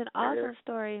 That is an awesome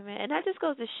story, man. And that just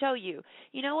goes to show you.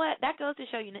 You know what? That goes to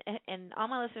show you, and all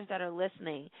my listeners that are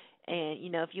listening, and, you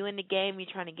know, if you're in the game, you're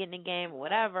trying to get in the game or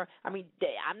whatever, I mean,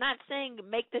 I'm not saying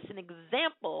make this an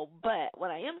example, but what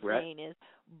I am saying is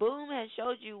Boom has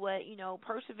showed you what, you know,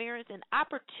 perseverance and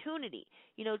opportunity.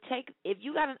 You know, if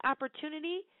you got an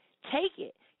opportunity, take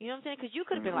it. You know what I'm saying? Because you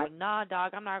could have been like, nah,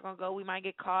 dog, I'm not going to go. We might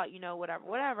get caught, you know,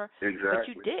 whatever. Exactly. But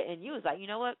you didn't. You was like, you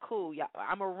know what? Cool. Yeah,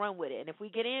 I'm going to run with it. And if we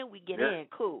get in, we get in.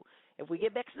 Cool. If we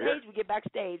get backstage, we get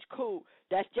backstage. Cool.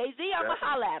 That's Jay-Z. I'm going to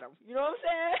holler at him. You know what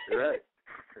I'm saying? Right.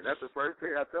 And that's the first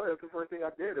thing I tell you. That's the first thing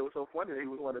I did. It was so funny that he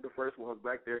was one of the first ones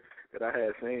back there that I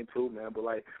had seen too, man. But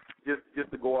like, just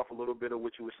to go off a little bit of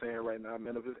what you were saying right now,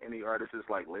 man. If there's any artists that's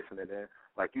like listening in,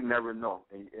 like, you never know,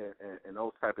 and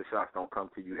those type of shots don't come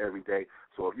to you every day.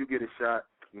 So if you get a shot,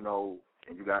 you know,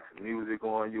 and you got some music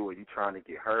on you, or you trying to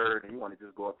get heard, and you want to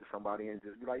just go up to somebody and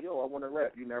just be like, yo, I want to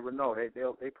rap. You never know.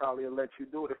 They probably will let you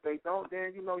do it. If they don't,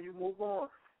 then, you know, you move on.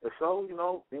 If so, you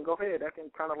know, then go ahead. That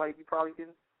can kind of like, you probably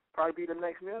be the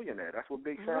next millionaire. That's what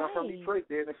Big Sean from Detroit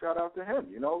did, and shout out to him.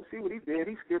 You know, see what he did.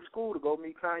 He skipped school to go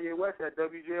meet Kanye West at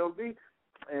WJLB,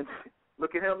 and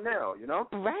look at him now, you know?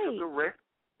 Right.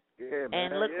 Yeah,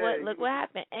 man. And look what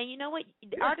happened. And you know what?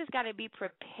 The artist got to be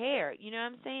prepared. You know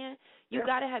what I'm saying? You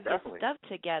got to have your stuff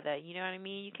together. You know what I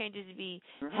mean? You can't just be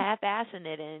half-assing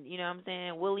it and, you know what I'm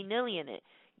saying, willy-nilly in it.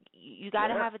 You got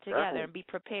to have it together and be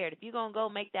prepared. If you're going to go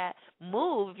make that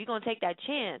move, if you're going to take that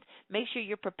chance, make sure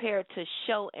you're prepared to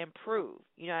show and prove.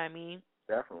 You know what I mean?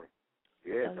 Definitely.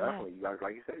 Yeah, definitely. You got,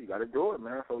 like you said, you got to do it,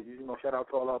 man. So, you know, shout out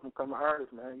to all of them coming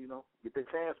artists, man. You know, get the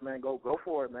chance, man. Go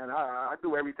for it, man. I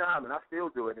do every time, and I still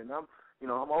do it. And I'm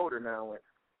older now, and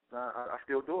I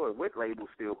still do it with labels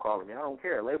still calling me. I don't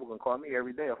care. Label can call me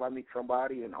every day if I meet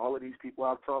somebody, and all of these people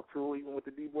I've talked to, even with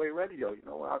the D-Boy Radio, you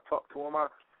know, I talk to them. I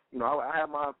have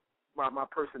my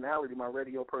personality, my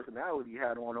radio personality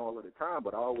hat on all of the time,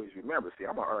 but I always remember, see,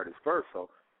 I'm an artist first, so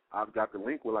I've got to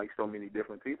link with like so many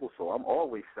different people, so I'm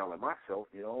always selling myself,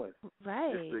 you know, and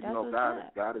you know,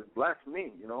 God has blessed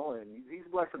me, you know, and He's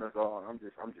blessing us all. I'm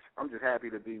just happy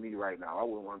to be me right now. I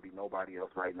wouldn't want to be nobody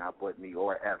else right now but me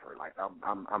or ever. Like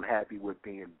I'm happy with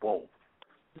being Boom.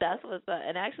 That's what's up,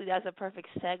 and actually that's a perfect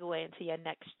segue into your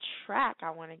next track.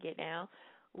 I want to get now.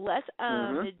 Let's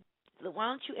why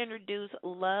don't you introduce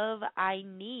Love I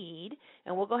Need,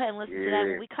 and we'll go ahead and listen to that.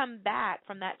 When we come back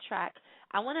from that track,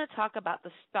 I want to talk about the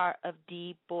start of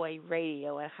D-Boy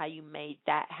Radio and how you made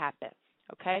that happen,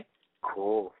 okay?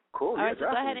 Cool. All right, so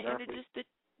go ahead and introduce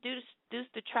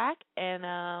the track, and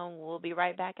we'll be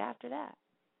right back after that.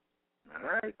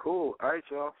 All right, cool. All right,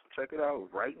 y'all, check it out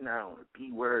right now on the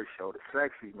B-Word Show. The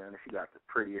sexy, man, she got the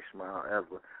prettiest smile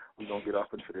ever. We're going to get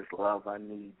off into this Love I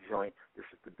Need joint. This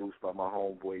is produced by my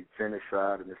homeboy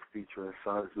Genocide, and it's featuring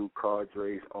Sanzu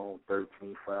Cardre's on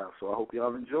 13.5. So I hope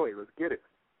y'all enjoy it. Let's get it.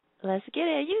 Let's get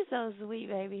it. You so sweet,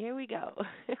 baby. Here we go.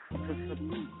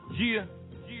 Yeah.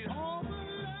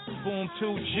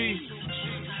 Boom2G.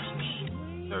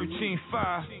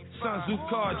 13.5. Sanzu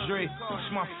Cardre.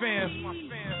 It's my fam.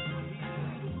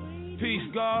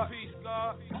 Peace, God.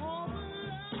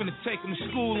 Finna take him to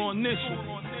school on this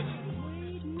one.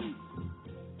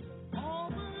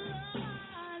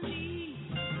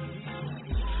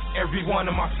 every one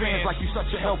of my fans like you such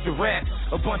a help to rap.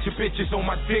 A bunch of bitches on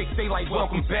my dick, they like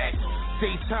welcome back.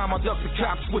 Daytime, I duck the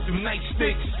cops with them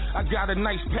nightsticks. I got a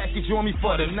nice package on me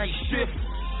for the night shift.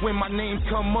 When my name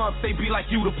come up, they be like,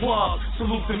 you the plug.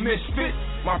 Salute the misfit,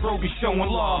 my bro be showing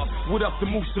love. What up the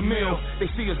Moose Mill, they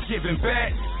see us giving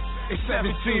back. It's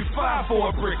 17.5 for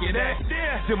a brick of that.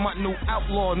 To my new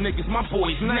outlaw niggas, my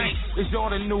boys nice. Is y'all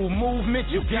the new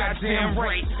movement? You goddamn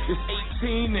right. It's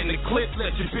 18 in the clip,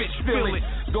 let your bitch feel it.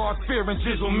 God fearing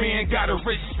Jizzle man got a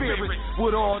rich spirit.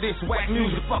 With all this whack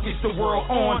music, fuck is the world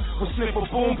on. With Sniffer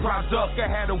Boom product, I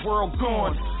had the world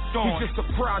gone. He's just a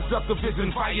product of his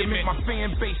environment. My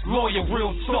fan base loyal,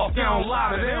 real talk, I don't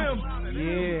lie to them.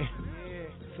 Yeah,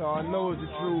 so I know it's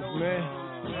the truth, man.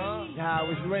 How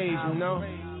I was raised, you know.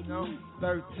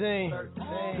 13,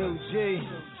 2G,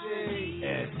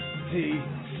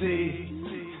 STC.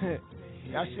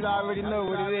 Y'all should already know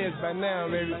what it is by now,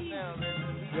 baby.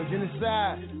 Yo,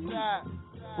 Genocide.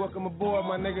 Welcome aboard,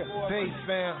 my nigga. Bass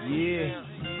fam. Yeah.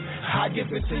 I give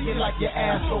it to you like your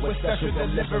ass for a special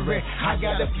delivery. I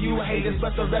got a few haters,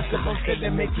 but the rest of them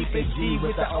sitting me. Keep it G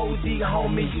with the OD,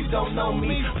 homie. You don't know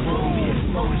me. Boom, the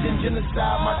explosion,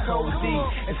 Genocide, my cozy.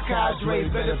 It's cadre,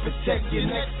 better protect your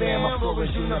neck, fam. My flow is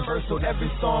universal.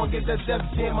 Every song is a Def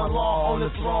Jam. I'm all on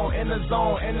the throne, in the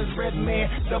zone, and this red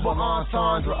man. Double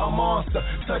entendre, a monster.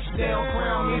 Touchdown,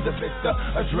 crown me the victor.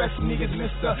 Address me as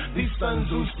mister. These Sun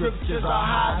Tzu scriptures are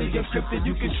highly encrypted.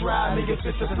 You can try me if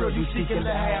it's a thrill you seeking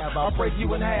to have. I'll break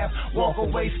you in half, walk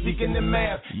away speaking in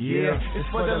math. Yeah, it's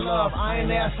for the love, I ain't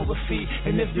asked for a fee.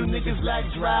 And if you niggas lack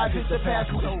drive, just a pass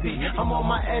with a fee. I'm on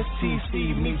my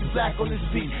STC, meets black on this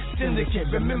beat.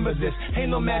 Syndicate, remember this,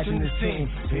 ain't no match in this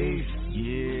team. Peace.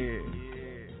 Yeah.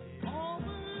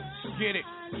 Get it.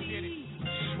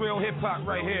 It's real hip hop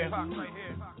right here.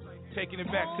 Taking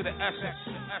it back to the essence.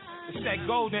 It's that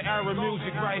golden era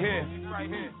music right here.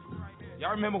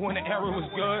 Y'all remember when the era was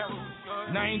good?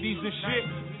 90s and shit?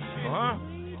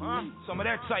 Some of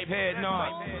that type had none.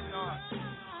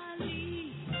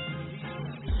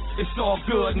 It's all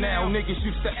good now, niggas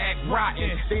used to act rotten.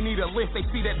 They need a lift, they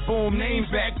see that Boom name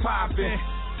back poppin'.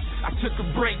 I took a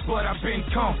break, but I've been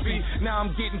comfy. Now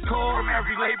I'm getting called from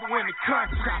every label in the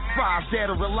country. Top 5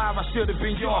 dead or alive, I should have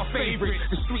been your favorite.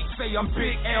 The streets say I'm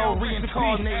Big L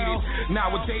reincarnated.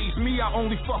 Nowadays, me, I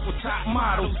only fuck with top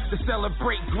models. To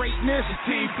celebrate greatness,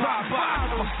 Team Pop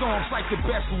Bottle. My song's like the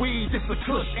best weed, it's a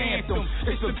Kush anthem.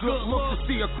 It's a good look to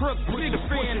see a crook push the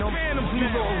phantom. You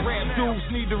little rap dudes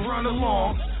need to run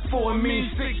along. For me,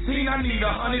 16, I need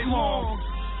 100 long.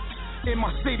 In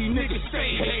my city, niggas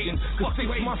stay hating. Cause 6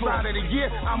 months out of the year,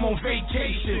 I'm on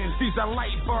vacation. These are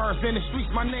light bars in the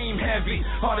streets, my name heavy.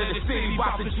 Heart of the city,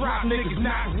 about to drop, niggas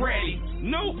not ready.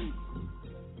 Nope.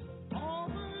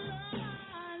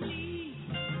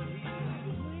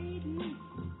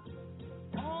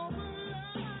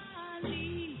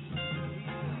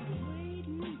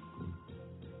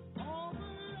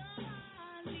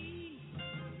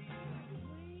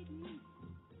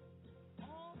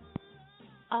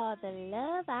 All the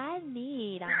love I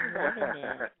need. I'm loving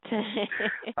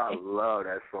it. I love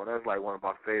that song. That's like one of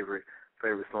my favorite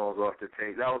songs off the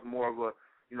tape. That was more of a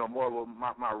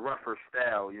my rougher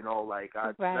style. You know, like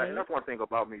that's one thing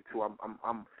about me too.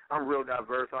 I'm real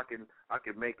diverse. I can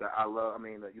make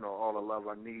all the love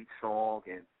I need song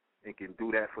and can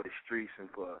do that for the streets and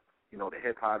for the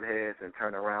hip hop heads and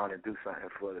turn around and do something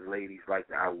for the ladies like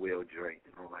the I Will drink.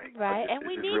 Right, and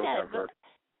we need that. Diverse.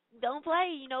 Don't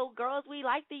play, girls, we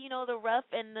like the rough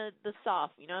and the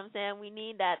soft, you know what I'm saying? We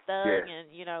need that thug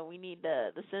and, we need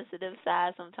the sensitive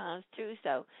side sometimes too,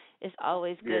 so it's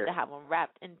always good to have them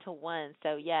wrapped into one.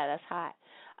 So, yeah, that's hot.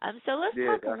 So let's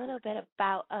talk a little bit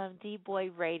about D-Boy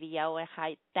Radio and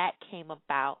how that came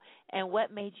about and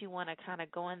what made you want to kind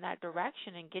of go in that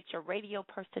direction and get your radio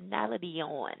personality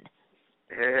on.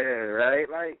 Yeah, right?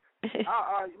 Like,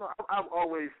 I've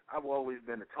always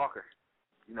been a talker,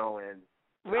 and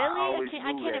really?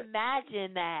 I can't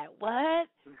imagine that. What?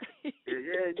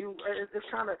 It's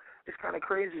kind of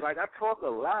crazy. Like I talk a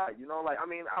lot,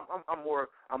 I'm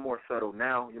more subtle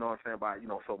now, you know what I'm saying, by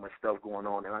so much stuff going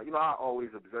on, and I always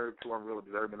observe too. I'm real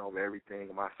observant over everything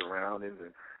in my surroundings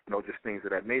and just things of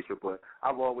that nature. But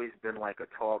I've always been like a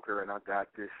talker, and I got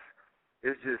this.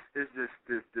 It's just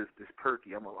this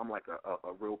perky. I'm like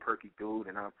a real perky dude,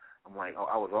 and I'm like,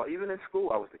 I was even in school,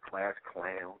 I was the class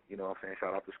clown, you know what I'm saying,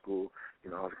 shout out to school,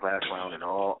 I was a class clown, and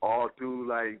all through,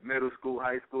 like, middle school,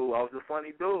 high school, I was a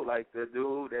funny dude, like, the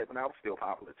dude that, when I was still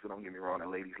popular, too, don't get me wrong, the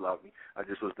ladies loved me, I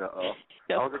just was I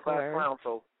was a class clown,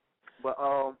 so, but,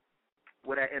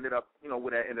 what that ended up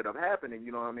happening,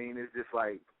 it's just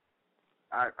like,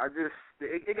 I just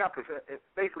it got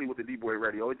basically with the D-Boy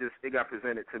Radio. It got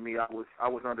presented to me. I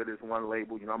was under this one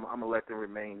label. You know, I'm gonna let them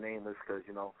remain nameless because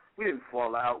you know we didn't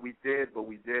fall out. We did, but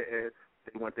we didn't.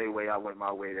 They went their way. I went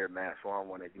my way. Their match. So I don't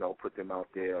want to put them out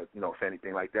there. Say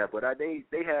anything like that. But they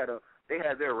had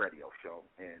their radio show,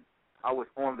 and I was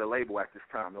on the label at this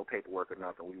time. No paperwork or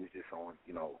nothing. We was just on.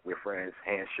 We're friends.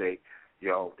 Handshake.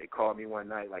 They called me one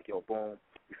night like, yo, Boom,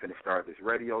 we finna start this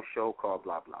radio show called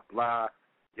blah blah blah.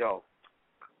 Yo,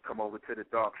 come over to the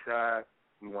dark side.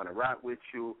 We want to rock with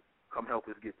you. Come help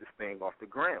us get this thing off the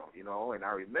ground, And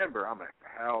I remember I'm at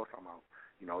the house. I'm out,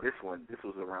 this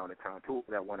was around the time, too,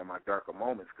 that one of my darker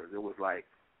moments because it was like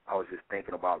I was just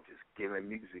thinking about just giving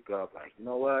music up. Like, you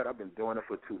know what? I've been doing it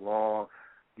for too long.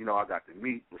 I got to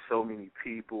meet with so many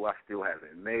people. I still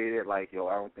haven't made it. Like, I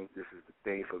don't think this is the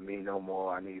thing for me no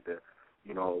more. I need to,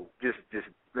 just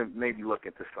maybe look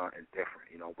into something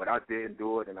different, But I didn't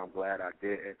do it, and I'm glad I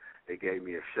didn't. They gave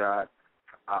me a shot.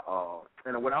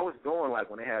 And what I was doing, like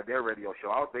when they had their radio show,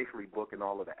 I was basically booking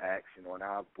all of the acts, and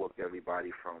I booked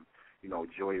everybody from,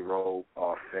 Joy Road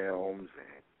Films,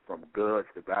 and from Goods,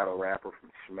 the battle rapper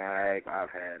from Smack. I've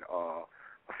had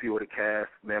a few of the cast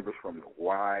members from The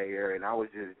Wire, and I was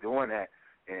just doing that.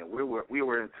 And we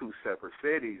were in two separate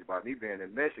cities. By me being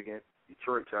in Michigan,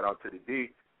 Detroit, shout out to the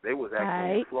D, they was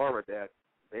actually in Florida.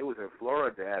 They was in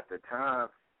Florida at the time.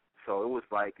 So it was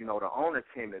like, the owner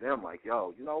came to them like,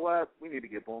 yo, you know what? We need to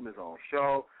get Boom his own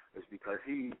show. It's because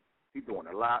he doing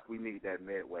a lot. We need that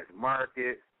Midwest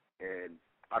market, and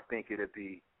I think it'd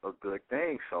be a good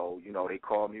thing. So, they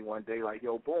called me one day like,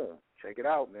 yo, Boom, check it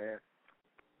out, man.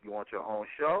 You want your own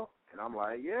show? And I'm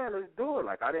like, yeah, let's do it.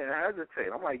 Like, I didn't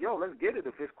hesitate. I'm like, yo, let's get it.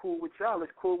 If it's cool with y'all,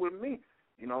 it's cool with me.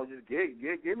 Just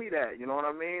give me that. You know what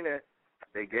I mean? And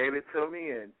they gave it to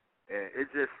me, and it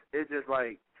just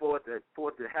like for it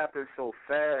to happen so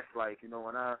fast, like, and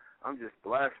I'm just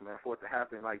blessed, man, for it to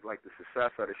happen like the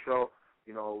success of the show,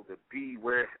 to be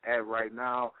where it's at right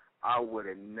now. I would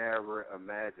have never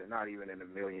imagined, not even in a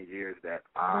million years, that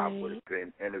I would have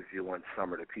been interviewing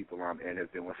some of the people I'm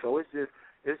interviewing. So it's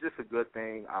just a good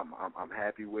thing. I'm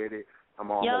happy with it. I'm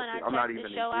not even the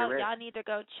show out. Y'all need to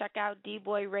go check out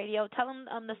D-Boy Radio. Tell them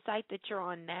on the site that you're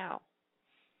on now.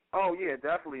 Oh, yeah,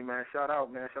 definitely, man. Shout out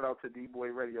to D-Boy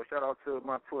Radio. Shout out to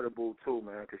my Twitter boo, too,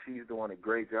 man, because she's doing a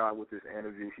great job with this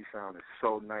interview. She sounding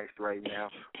so nice right now.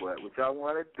 But what y'all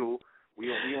want to do, we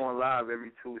on live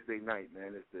every Tuesday night,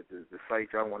 man. It's the site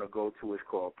y'all want to go to is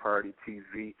called Party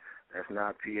TV. That's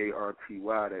not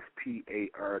P-A-R-T-Y. That's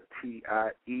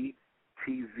P-A-R-T-I-E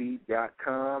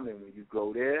TV.com. And when you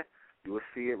go there, you will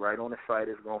see it right on the site.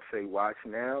 It's going to say Watch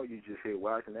Now. You just hit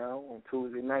Watch Now on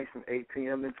Tuesday nights from 8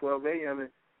 p.m. to 12 a.m. And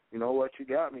you know what? You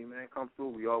got me, man. Come through.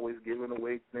 We always giving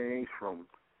away things from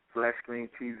flat screen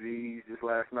TVs. Just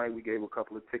last night we gave a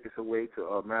couple of tickets away to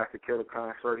a Master Killer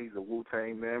concert. He's a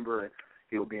Wu-Tang member, and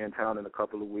he'll be in town in a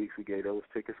couple of weeks. We gave those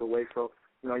tickets away. So,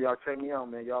 y'all check me out,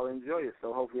 man. Y'all enjoy it.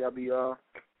 So hopefully I'll be,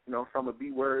 some of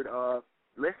B-Word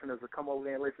listeners will come over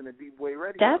there and listen to D-Boy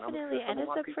Radio. Definitely, and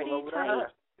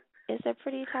it's a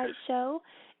pretty tight show.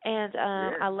 And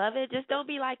I love it. Just don't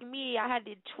be like me. I had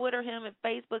to Twitter him and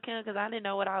Facebook him because I didn't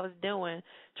know what I was doing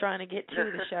trying to get to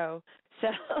the show. So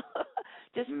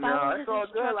just follow his instructions, all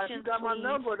good. Like, you got my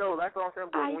number, though. That's all I'm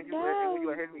saying. When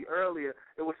you hit me earlier,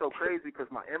 it was so crazy because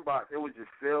my inbox, it was just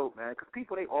filled, man. Because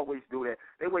people, they always do that.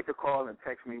 They wait to call and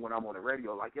text me when I'm on the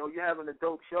radio. Like, yo, you having a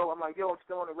dope show? I'm like, yo, I'm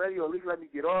still on the radio. At least let me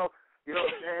get off. You know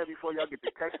what I'm saying? Before y'all get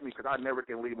to text me because I never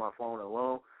can leave my phone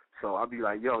alone. So I'll be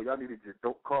like, yo, y'all need to just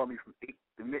don't call me from 8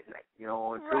 to midnight,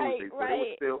 on Tuesday. But it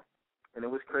was still, and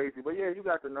it was crazy. But, yeah, you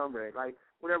got the number. Like,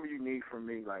 whatever you need from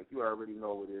me, like, you already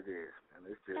know what it is. And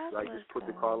it's just, just put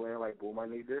the call in, like, Boom, I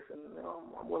need this, and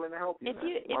I'm willing to help you,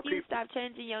 If you stop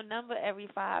changing your number every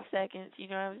 5 seconds, you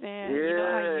know what I'm saying?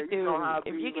 Yeah, you know how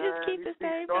you do. If you can just keep the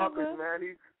same number.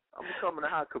 Man, I'm becoming a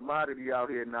hot commodity out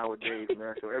here nowadays,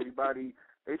 man. So everybody...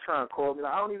 They try and call me.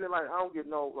 Like, I don't get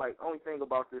no, only thing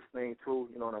about this thing, too,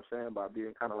 you know what I'm saying, by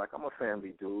being kind of like, I'm a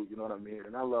family dude, you know what I mean?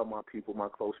 And I love my people, my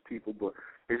close people, but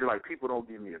it's just like people don't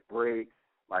give me a break.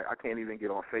 Like, I can't even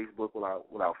get on Facebook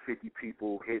without 50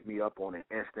 people hit me up on an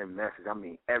instant message. I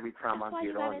mean, every time I get on there.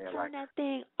 That's why you got to turn that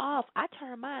thing off. I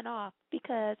turn mine off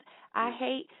because I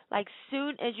hate,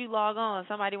 soon as you log on,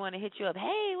 somebody want to hit you up.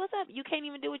 Hey, what's up? You can't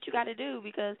even do what you got to do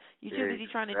because you're too busy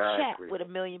trying to chat with a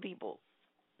million people.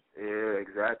 Yeah,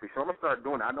 exactly. So I'm going to start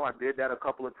doing it. I know I did that a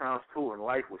couple of times, too, and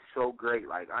life was so great.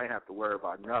 Like, I didn't have to worry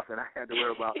about nothing. I had to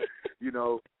worry about,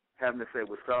 having to say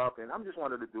what's up. And I'm just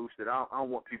one of the dudes that I don't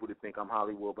want people to think I'm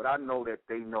Hollywood, but I know that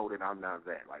they know that I'm not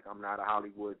that. Like, I'm not a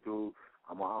Hollywood dude.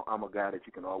 I'm a guy that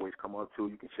you can always come up to.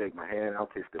 You can shake my hand. I'll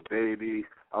kiss the babies.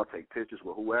 I'll take pictures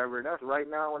with whoever. And that's right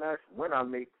now, and that's when I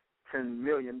make $10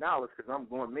 million because I'm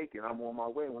going to make it. I'm on my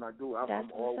way when I do it.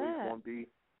 I'm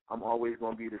always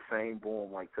going to be the same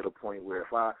Boom, like to the point where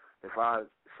if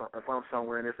I'm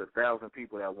somewhere and there's 1,000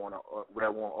 people that want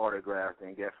autographs,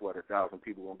 then guess what? 1,000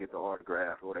 people gonna get the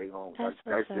autograph, or they gonna.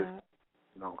 That's just,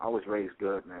 I was raised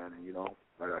good, man, and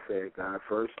like I said, God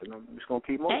first, and I'm just gonna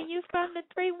keep moving. And you from the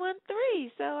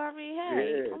 313, so I mean,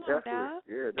 hey, come on, dog.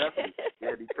 Yeah, definitely.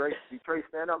 Yeah, Detroit,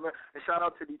 stand up, man, and shout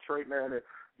out to Detroit, man. And,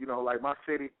 like my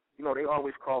city. They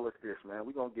always call us this, man.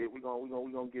 We gonna get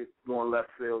going left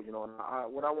field, and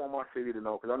what I want my city to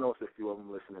know, because I know it's a few of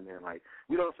them listening in, like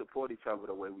we don't support each other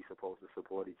the way we supposed to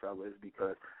support each other. It's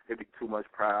because it be too much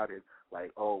pride and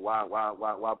like, oh, why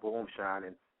Boom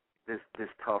shining this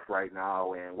tough right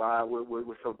now, and why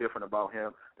we're so different about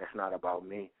him. That's not about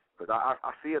me. Because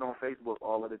I see it on Facebook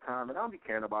all of the time, and I don't be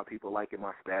caring about people liking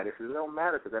my status. It don't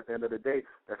matter, because at the end of the day,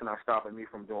 that's not stopping me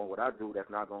from doing what I do.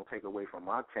 That's not going to take away from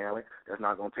my talent. That's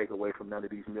not going to take away from none of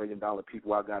these $1 million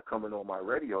people I got coming on my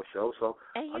radio show. So,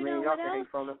 and I mean, y'all can hate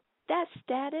from them. That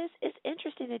status, it's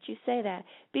interesting that you say that,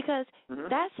 because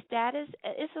that status,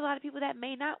 it's a lot of people that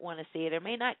may not want to see it or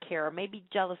may not care or may be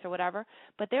jealous or whatever,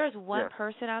 but there is one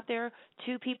person out there,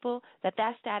 two people, that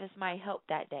status might help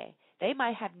that day. They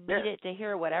might have needed to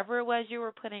hear whatever it was you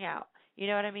were putting out. You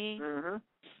know what I mean?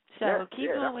 So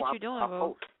keep doing what you're doing,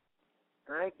 bro.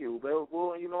 Thank you. Well,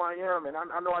 I am, and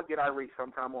I know I get irate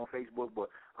sometime on Facebook, but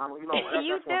that's one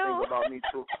thing about me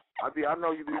too. I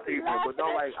know you be people, but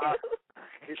don't like.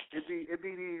 It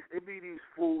be these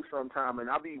fools sometime, and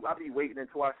I be waiting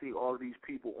until I see all of these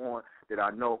people on that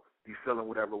I know be feeling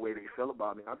whatever way they feel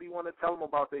about me. I be want to tell them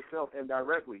about themselves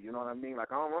indirectly. You know what I mean?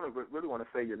 Like I don't really want to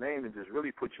say your name and just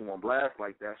really put you on blast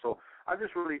like that. So I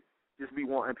just be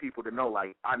wanting people to know,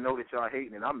 like, I know that y'all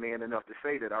hating, and I'm man enough to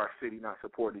say that our city not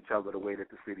supporting each other the way that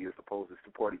the city is supposed to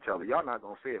support each other. Y'all not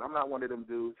going to say it. I'm not one of them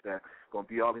dudes that going to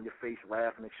be all in your face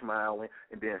laughing and smiling,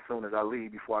 and then as soon as I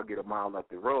leave, before I get a mile up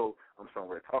the road, I'm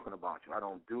somewhere talking about you. I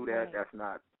don't do that. Right.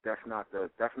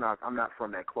 I'm not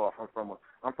from that cloth.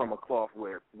 I'm from a cloth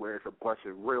where it's a bunch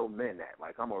of real men at.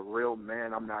 Like, I'm a real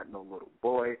man. I'm not no little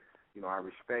boy. I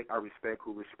respect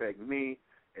who respect me.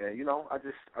 And, I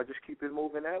just keep it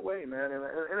moving that way, man.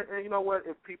 And you know what?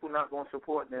 If people not going to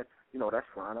support, then, that's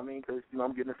fine. I mean, because,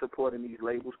 I'm getting support in these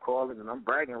labels calling, and I'm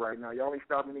bragging right now. Y'all ain't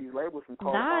stopping these labels from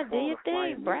calling. Nah, do your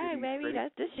thing. Brag, baby.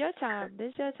 This your time.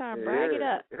 Brag it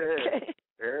up.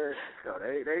 So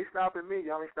they ain't stopping me.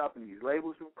 Y'all ain't stopping these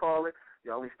labels from calling.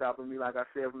 Y'all ain't stopping me, like I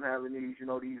said, from having these,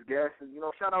 these guests. And,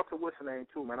 shout out to what's her name,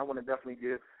 too, man. I want to definitely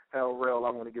give Hell Rail, I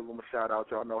want to give him a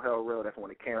shout-out. Y'all know Hell Rail, that's one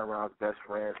of Cameron's best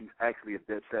friends. He's actually a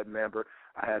Dipset member.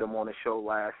 I had him on the show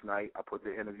last night. I put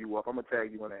the interview up. I'm going to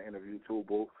tag you in that interview, too,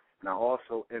 boo. And I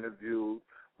also interviewed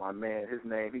my man. His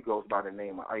name, he goes by the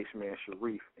name of Iceman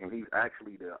Sharif, and he's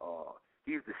actually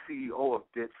he's the CEO of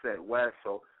Dipset West,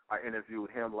 so I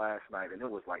interviewed him last night, and it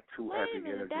was like two epic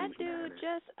interviews.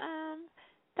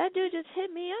 That dude just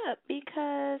hit me up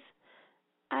because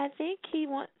I think he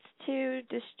wants to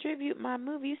distribute my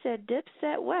movie. You said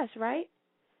Dipset West, right?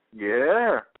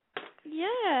 Yeah.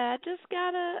 Yeah, I just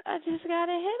got a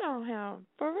hit on him,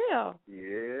 for real.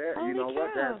 Yeah, Holy you know cow. what?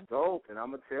 That's dope. And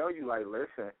I'm gonna tell you, like,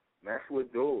 listen, that's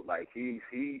what dude. Like he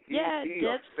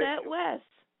Dipset West.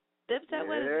 Dipset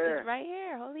West Yeah. is right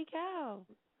here. Holy cow.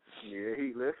 Yeah,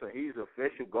 he's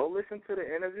official. Go listen to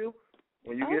the interview.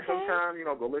 When you get some time,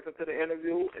 go listen to the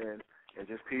interview and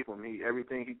just peep him.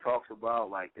 Everything he talks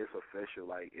about, like, it's official.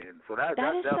 Like, and so that's is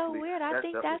so definitely, weird. I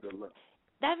think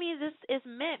that means it's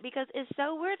meant, because it's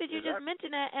so weird that you just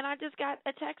mentioned that, and I just got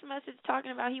a text message talking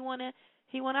about he wanna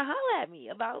holler at me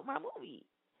about my movie.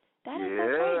 That is so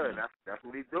crazy. Yeah, that's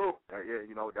what he do.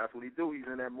 That's what he do. He's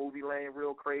in that movie lane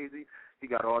real crazy. He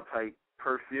got all type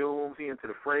perfumes. He into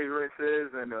the fragrances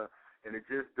and it's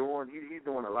just he's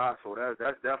doing a lot. So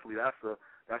that's definitely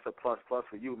that's a plus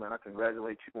for you, man. I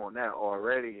congratulate you on that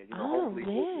already, and hopefully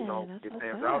it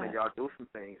pans out and y'all do some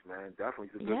things, man. Definitely,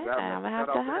 he's a good guy, man. I'm gonna have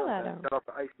to holler at him. Shout out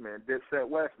to Iceman, Dipset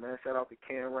West, man. Shout out to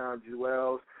Cameron,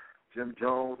 Jewels, Jim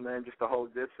Jones, man. Just the whole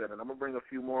Dipset, and I'm gonna bring a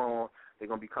few more on. They're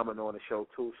gonna be coming on the show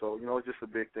too. So it's just a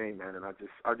big thing, man. And I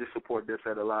just support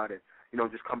Dipset a lot, and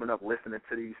just coming up listening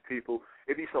to these people.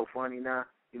 It'd be so funny now,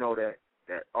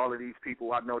 that all of these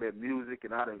people, I know their music,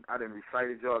 and I done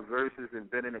recited y'all verses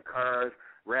and been in the cars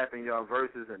rapping y'all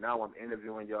verses, and now I'm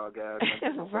interviewing y'all guys.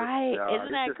 Right.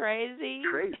 Isn't that crazy?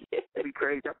 Crazy. It'd be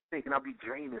crazy. I'm thinking I'll be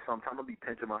dreaming sometimes. I'll be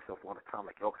pinching myself all the time,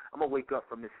 like, yo, I'm going to wake up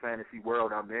from this fantasy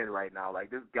world I'm in right now.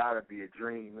 Like, this got to be a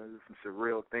dream. There's some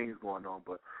surreal things going on,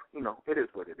 but, it is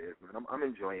what it is, man. I'm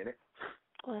enjoying it.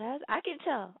 Well, I can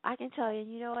tell. I can tell.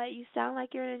 And you know what? You sound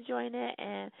like you're enjoying it,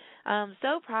 and I'm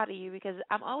so proud of you because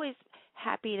I'm always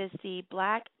happy to see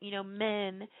black,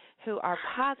 men who are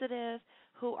positive,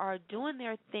 who are doing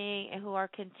their thing, and who are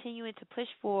continuing to push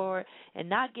forward and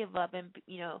not give up and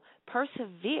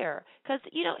persevere. Because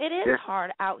it is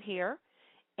hard out here,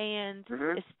 and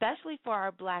especially for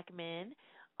our black men.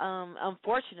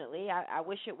 Unfortunately, I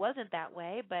wish it wasn't that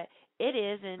way, but it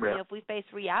is. And if we face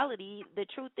reality, the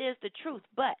truth is the truth.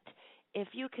 But if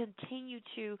you continue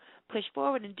to push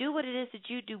forward and do what it is that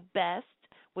you do best,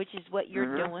 which is what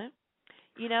you're doing,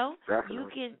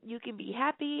 you can be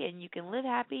happy and you can live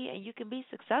happy and you can be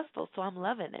successful. So I'm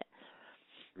loving it.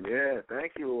 Yeah,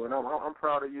 thank you, and I'm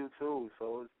proud of you too.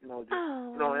 So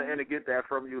and to get that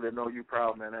from you, to know you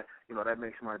proud, man, that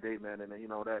makes my day, man, and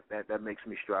that makes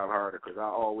me strive harder because I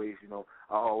always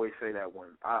say that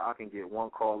one I can get one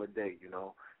call a day, and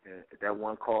that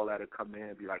one call that'll come in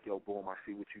and be like, yo, Boom, I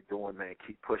see what you're doing, man,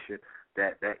 keep pushing.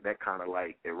 That kind of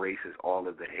like erases all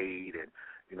of the hate and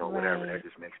whatever. That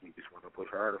just makes me just want to push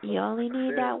harder. You only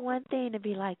need that one thing to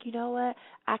be like, you know what,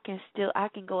 I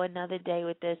can go another day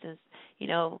with this and,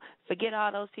 forget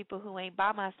all those people who ain't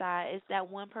by my side. It's that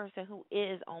one person who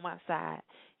is on my side.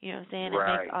 You know what I'm saying? It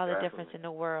makes all the difference in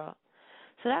the world.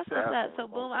 So that's what's up. So,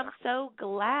 Boom, I'm so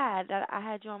glad that I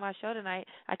had you on my show tonight.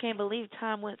 I can't believe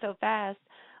time went so fast.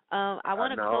 I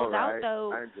want to close out,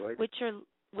 though,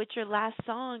 with your last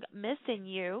song, Missing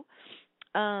You.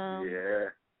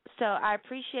 So I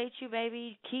appreciate you,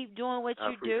 baby. Keep doing what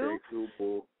you do. I appreciate you,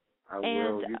 Boo. I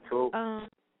will. You too.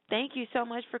 Thank you so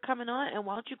much for coming on. And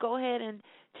why don't you go ahead and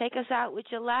take us out with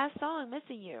your last song,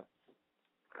 Missing You.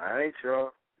 All right,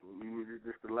 y'all.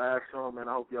 This is the last song, man.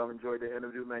 I hope y'all enjoyed the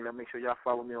interview, man. Y'all make sure y'all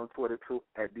follow me on Twitter, too,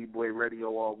 at DBoyRadio,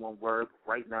 all one word.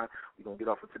 Right now, we're going to get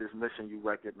off into this Missing You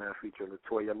record, man, featuring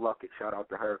Latoya Luckett. Shout out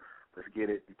to her. Let's get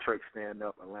it. Detroit, stand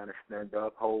up. Atlanta, stand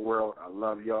up. Whole world, I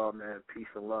love y'all, man. Peace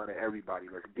and love to everybody.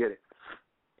 Let's get it.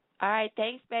 All right,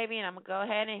 thanks, baby. And I'm going to go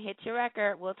ahead and hit your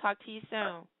record. We'll talk to you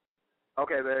soon.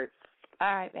 Okay, babe.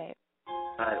 All right, babe.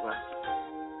 All right, bye.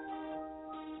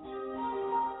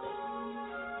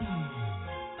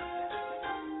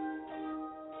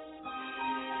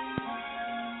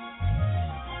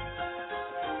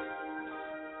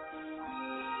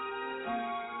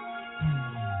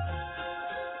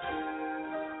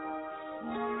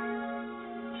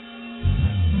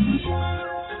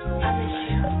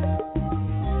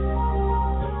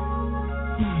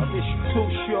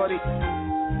 Shorty,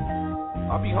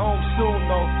 I'll be home soon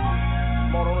though.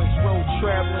 I'm on this road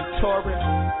traveling, touring.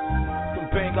 Can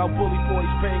bang out bully boys,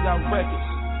 bang out records.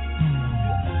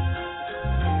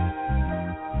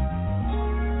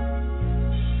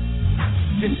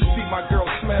 Just to see my girl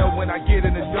smile when I get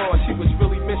in the door. She was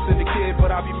really missing the kid,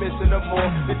 but I'll be missing her more.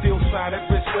 The deal signed at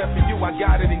risk where for you, I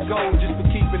got it in gold. Just for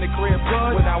keeping the crib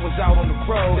bud when I was out on the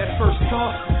road. That first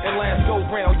talk and last go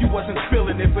round, you wasn't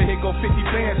feeling it, but here go 50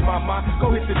 bands, mama. Go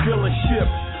hit the dealership.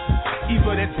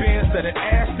 Either that Benz or the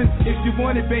Aston. If you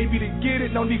want it, baby, to get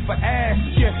it, no need for ask.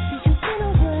 Yeah.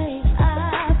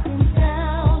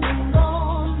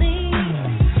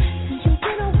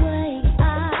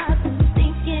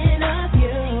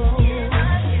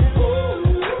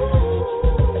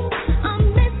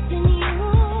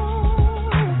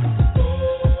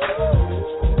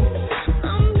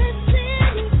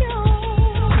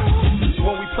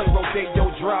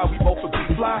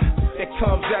 That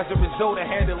comes as a result of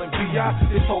handling B.I.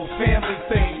 This whole family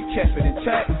thing, you kept it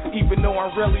intact. Even though I'm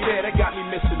really there, that got me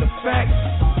missing the fact.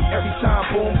 Every time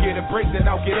Boom get a break, then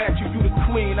I'll get at you. You the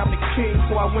queen, I'm the king,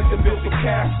 so I went to build the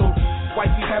castle.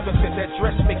 Wifey Hamilton, that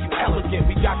dress make you elegant.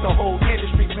 We got the whole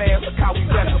industry, man, look how we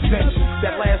represent.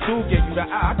 That last dude gave you the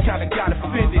eye, I kinda got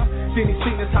offended. Then he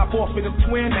seen us hop off in a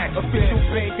twin act. Official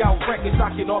bang out records,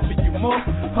 I can offer you more.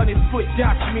 100-foot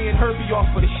yachts, me and Herbie off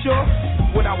for the shore.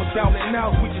 When I was down and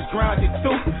out, we just grinded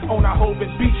through. On our Hoban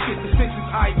Beach shit, the Sixers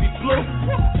Ivy Blue.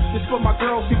 This for my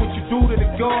girls, see what you do to the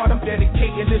guard. I'm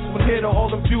dedicating this one here to all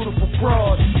the beautiful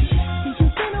broads.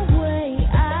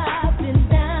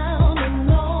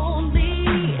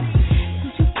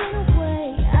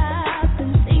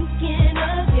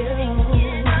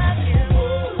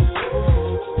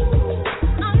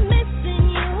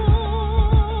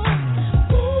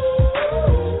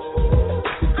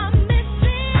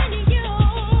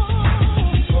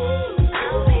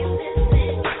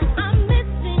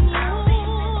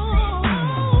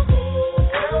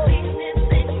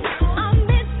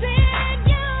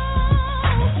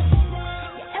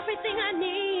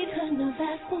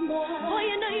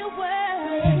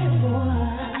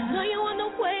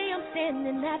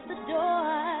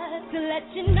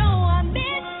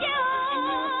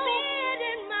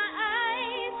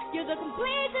 You're the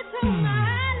completion to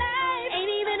my life. Ain't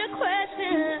even a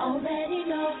question. You already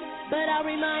know, but I'll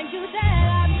remind you that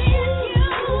I miss you.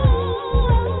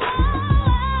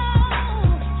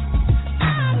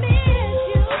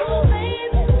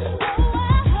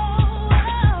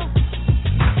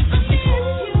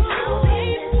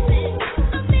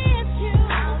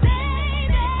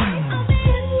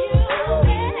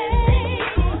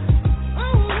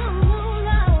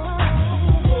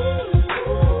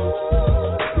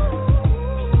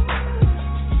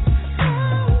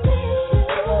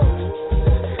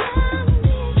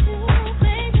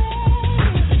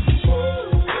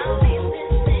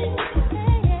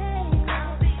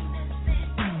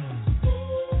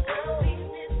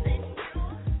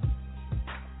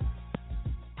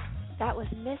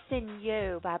 Missing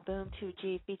You by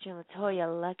Boom2G featuring Latoya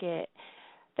Luckett.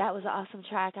 That was an awesome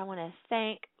track. I want to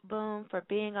thank Boom for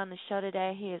being on the show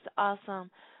today. He is awesome.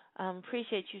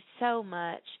 Appreciate you so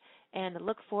much, and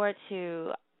look forward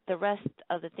to the rest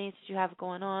of the things that you have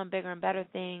going on, bigger and better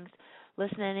things.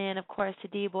 Listening in, of course, to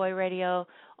D-Boy Radio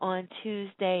on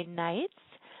Tuesday nights.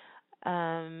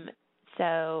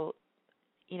 So,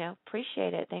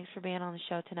 appreciate it. Thanks for being on the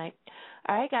show tonight.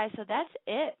 All right, guys, so that's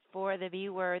it for the B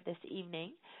Word this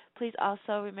evening. Please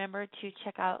also remember to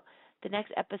check out the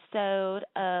next episode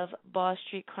of Ball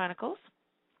Street Chronicles.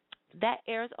 That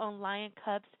airs on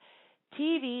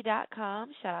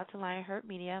LionCubsTV.com. Shout out to Lionheart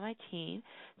Media, my team.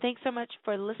 Thanks so much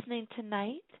for listening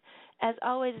tonight. As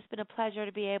always, it's been a pleasure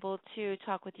to be able to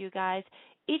talk with you guys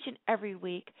each and every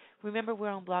week. Remember, we're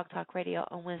on Blog Talk Radio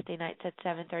on Wednesday nights at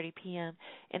 7:30 p.m.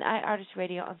 and iArtist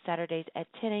Radio on Saturdays at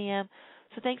 10 a.m.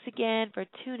 So thanks again for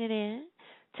tuning in.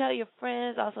 Tell your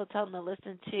friends. Also tell them to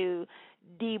listen to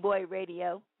D-Boy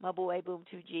Radio, my boy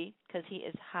Boom2G, because he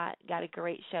is hot, got a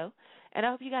great show. And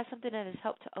I hope you got something that has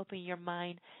helped to open your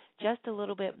mind just a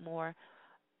little bit more.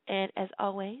 And as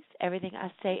always, everything I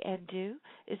say and do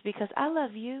is because I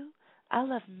love you, I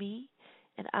love me,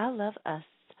 and I love us.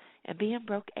 And being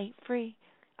broke ain't free.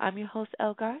 I'm your host,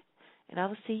 Elgar, and I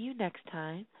will see you next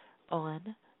time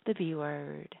on The B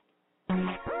Word.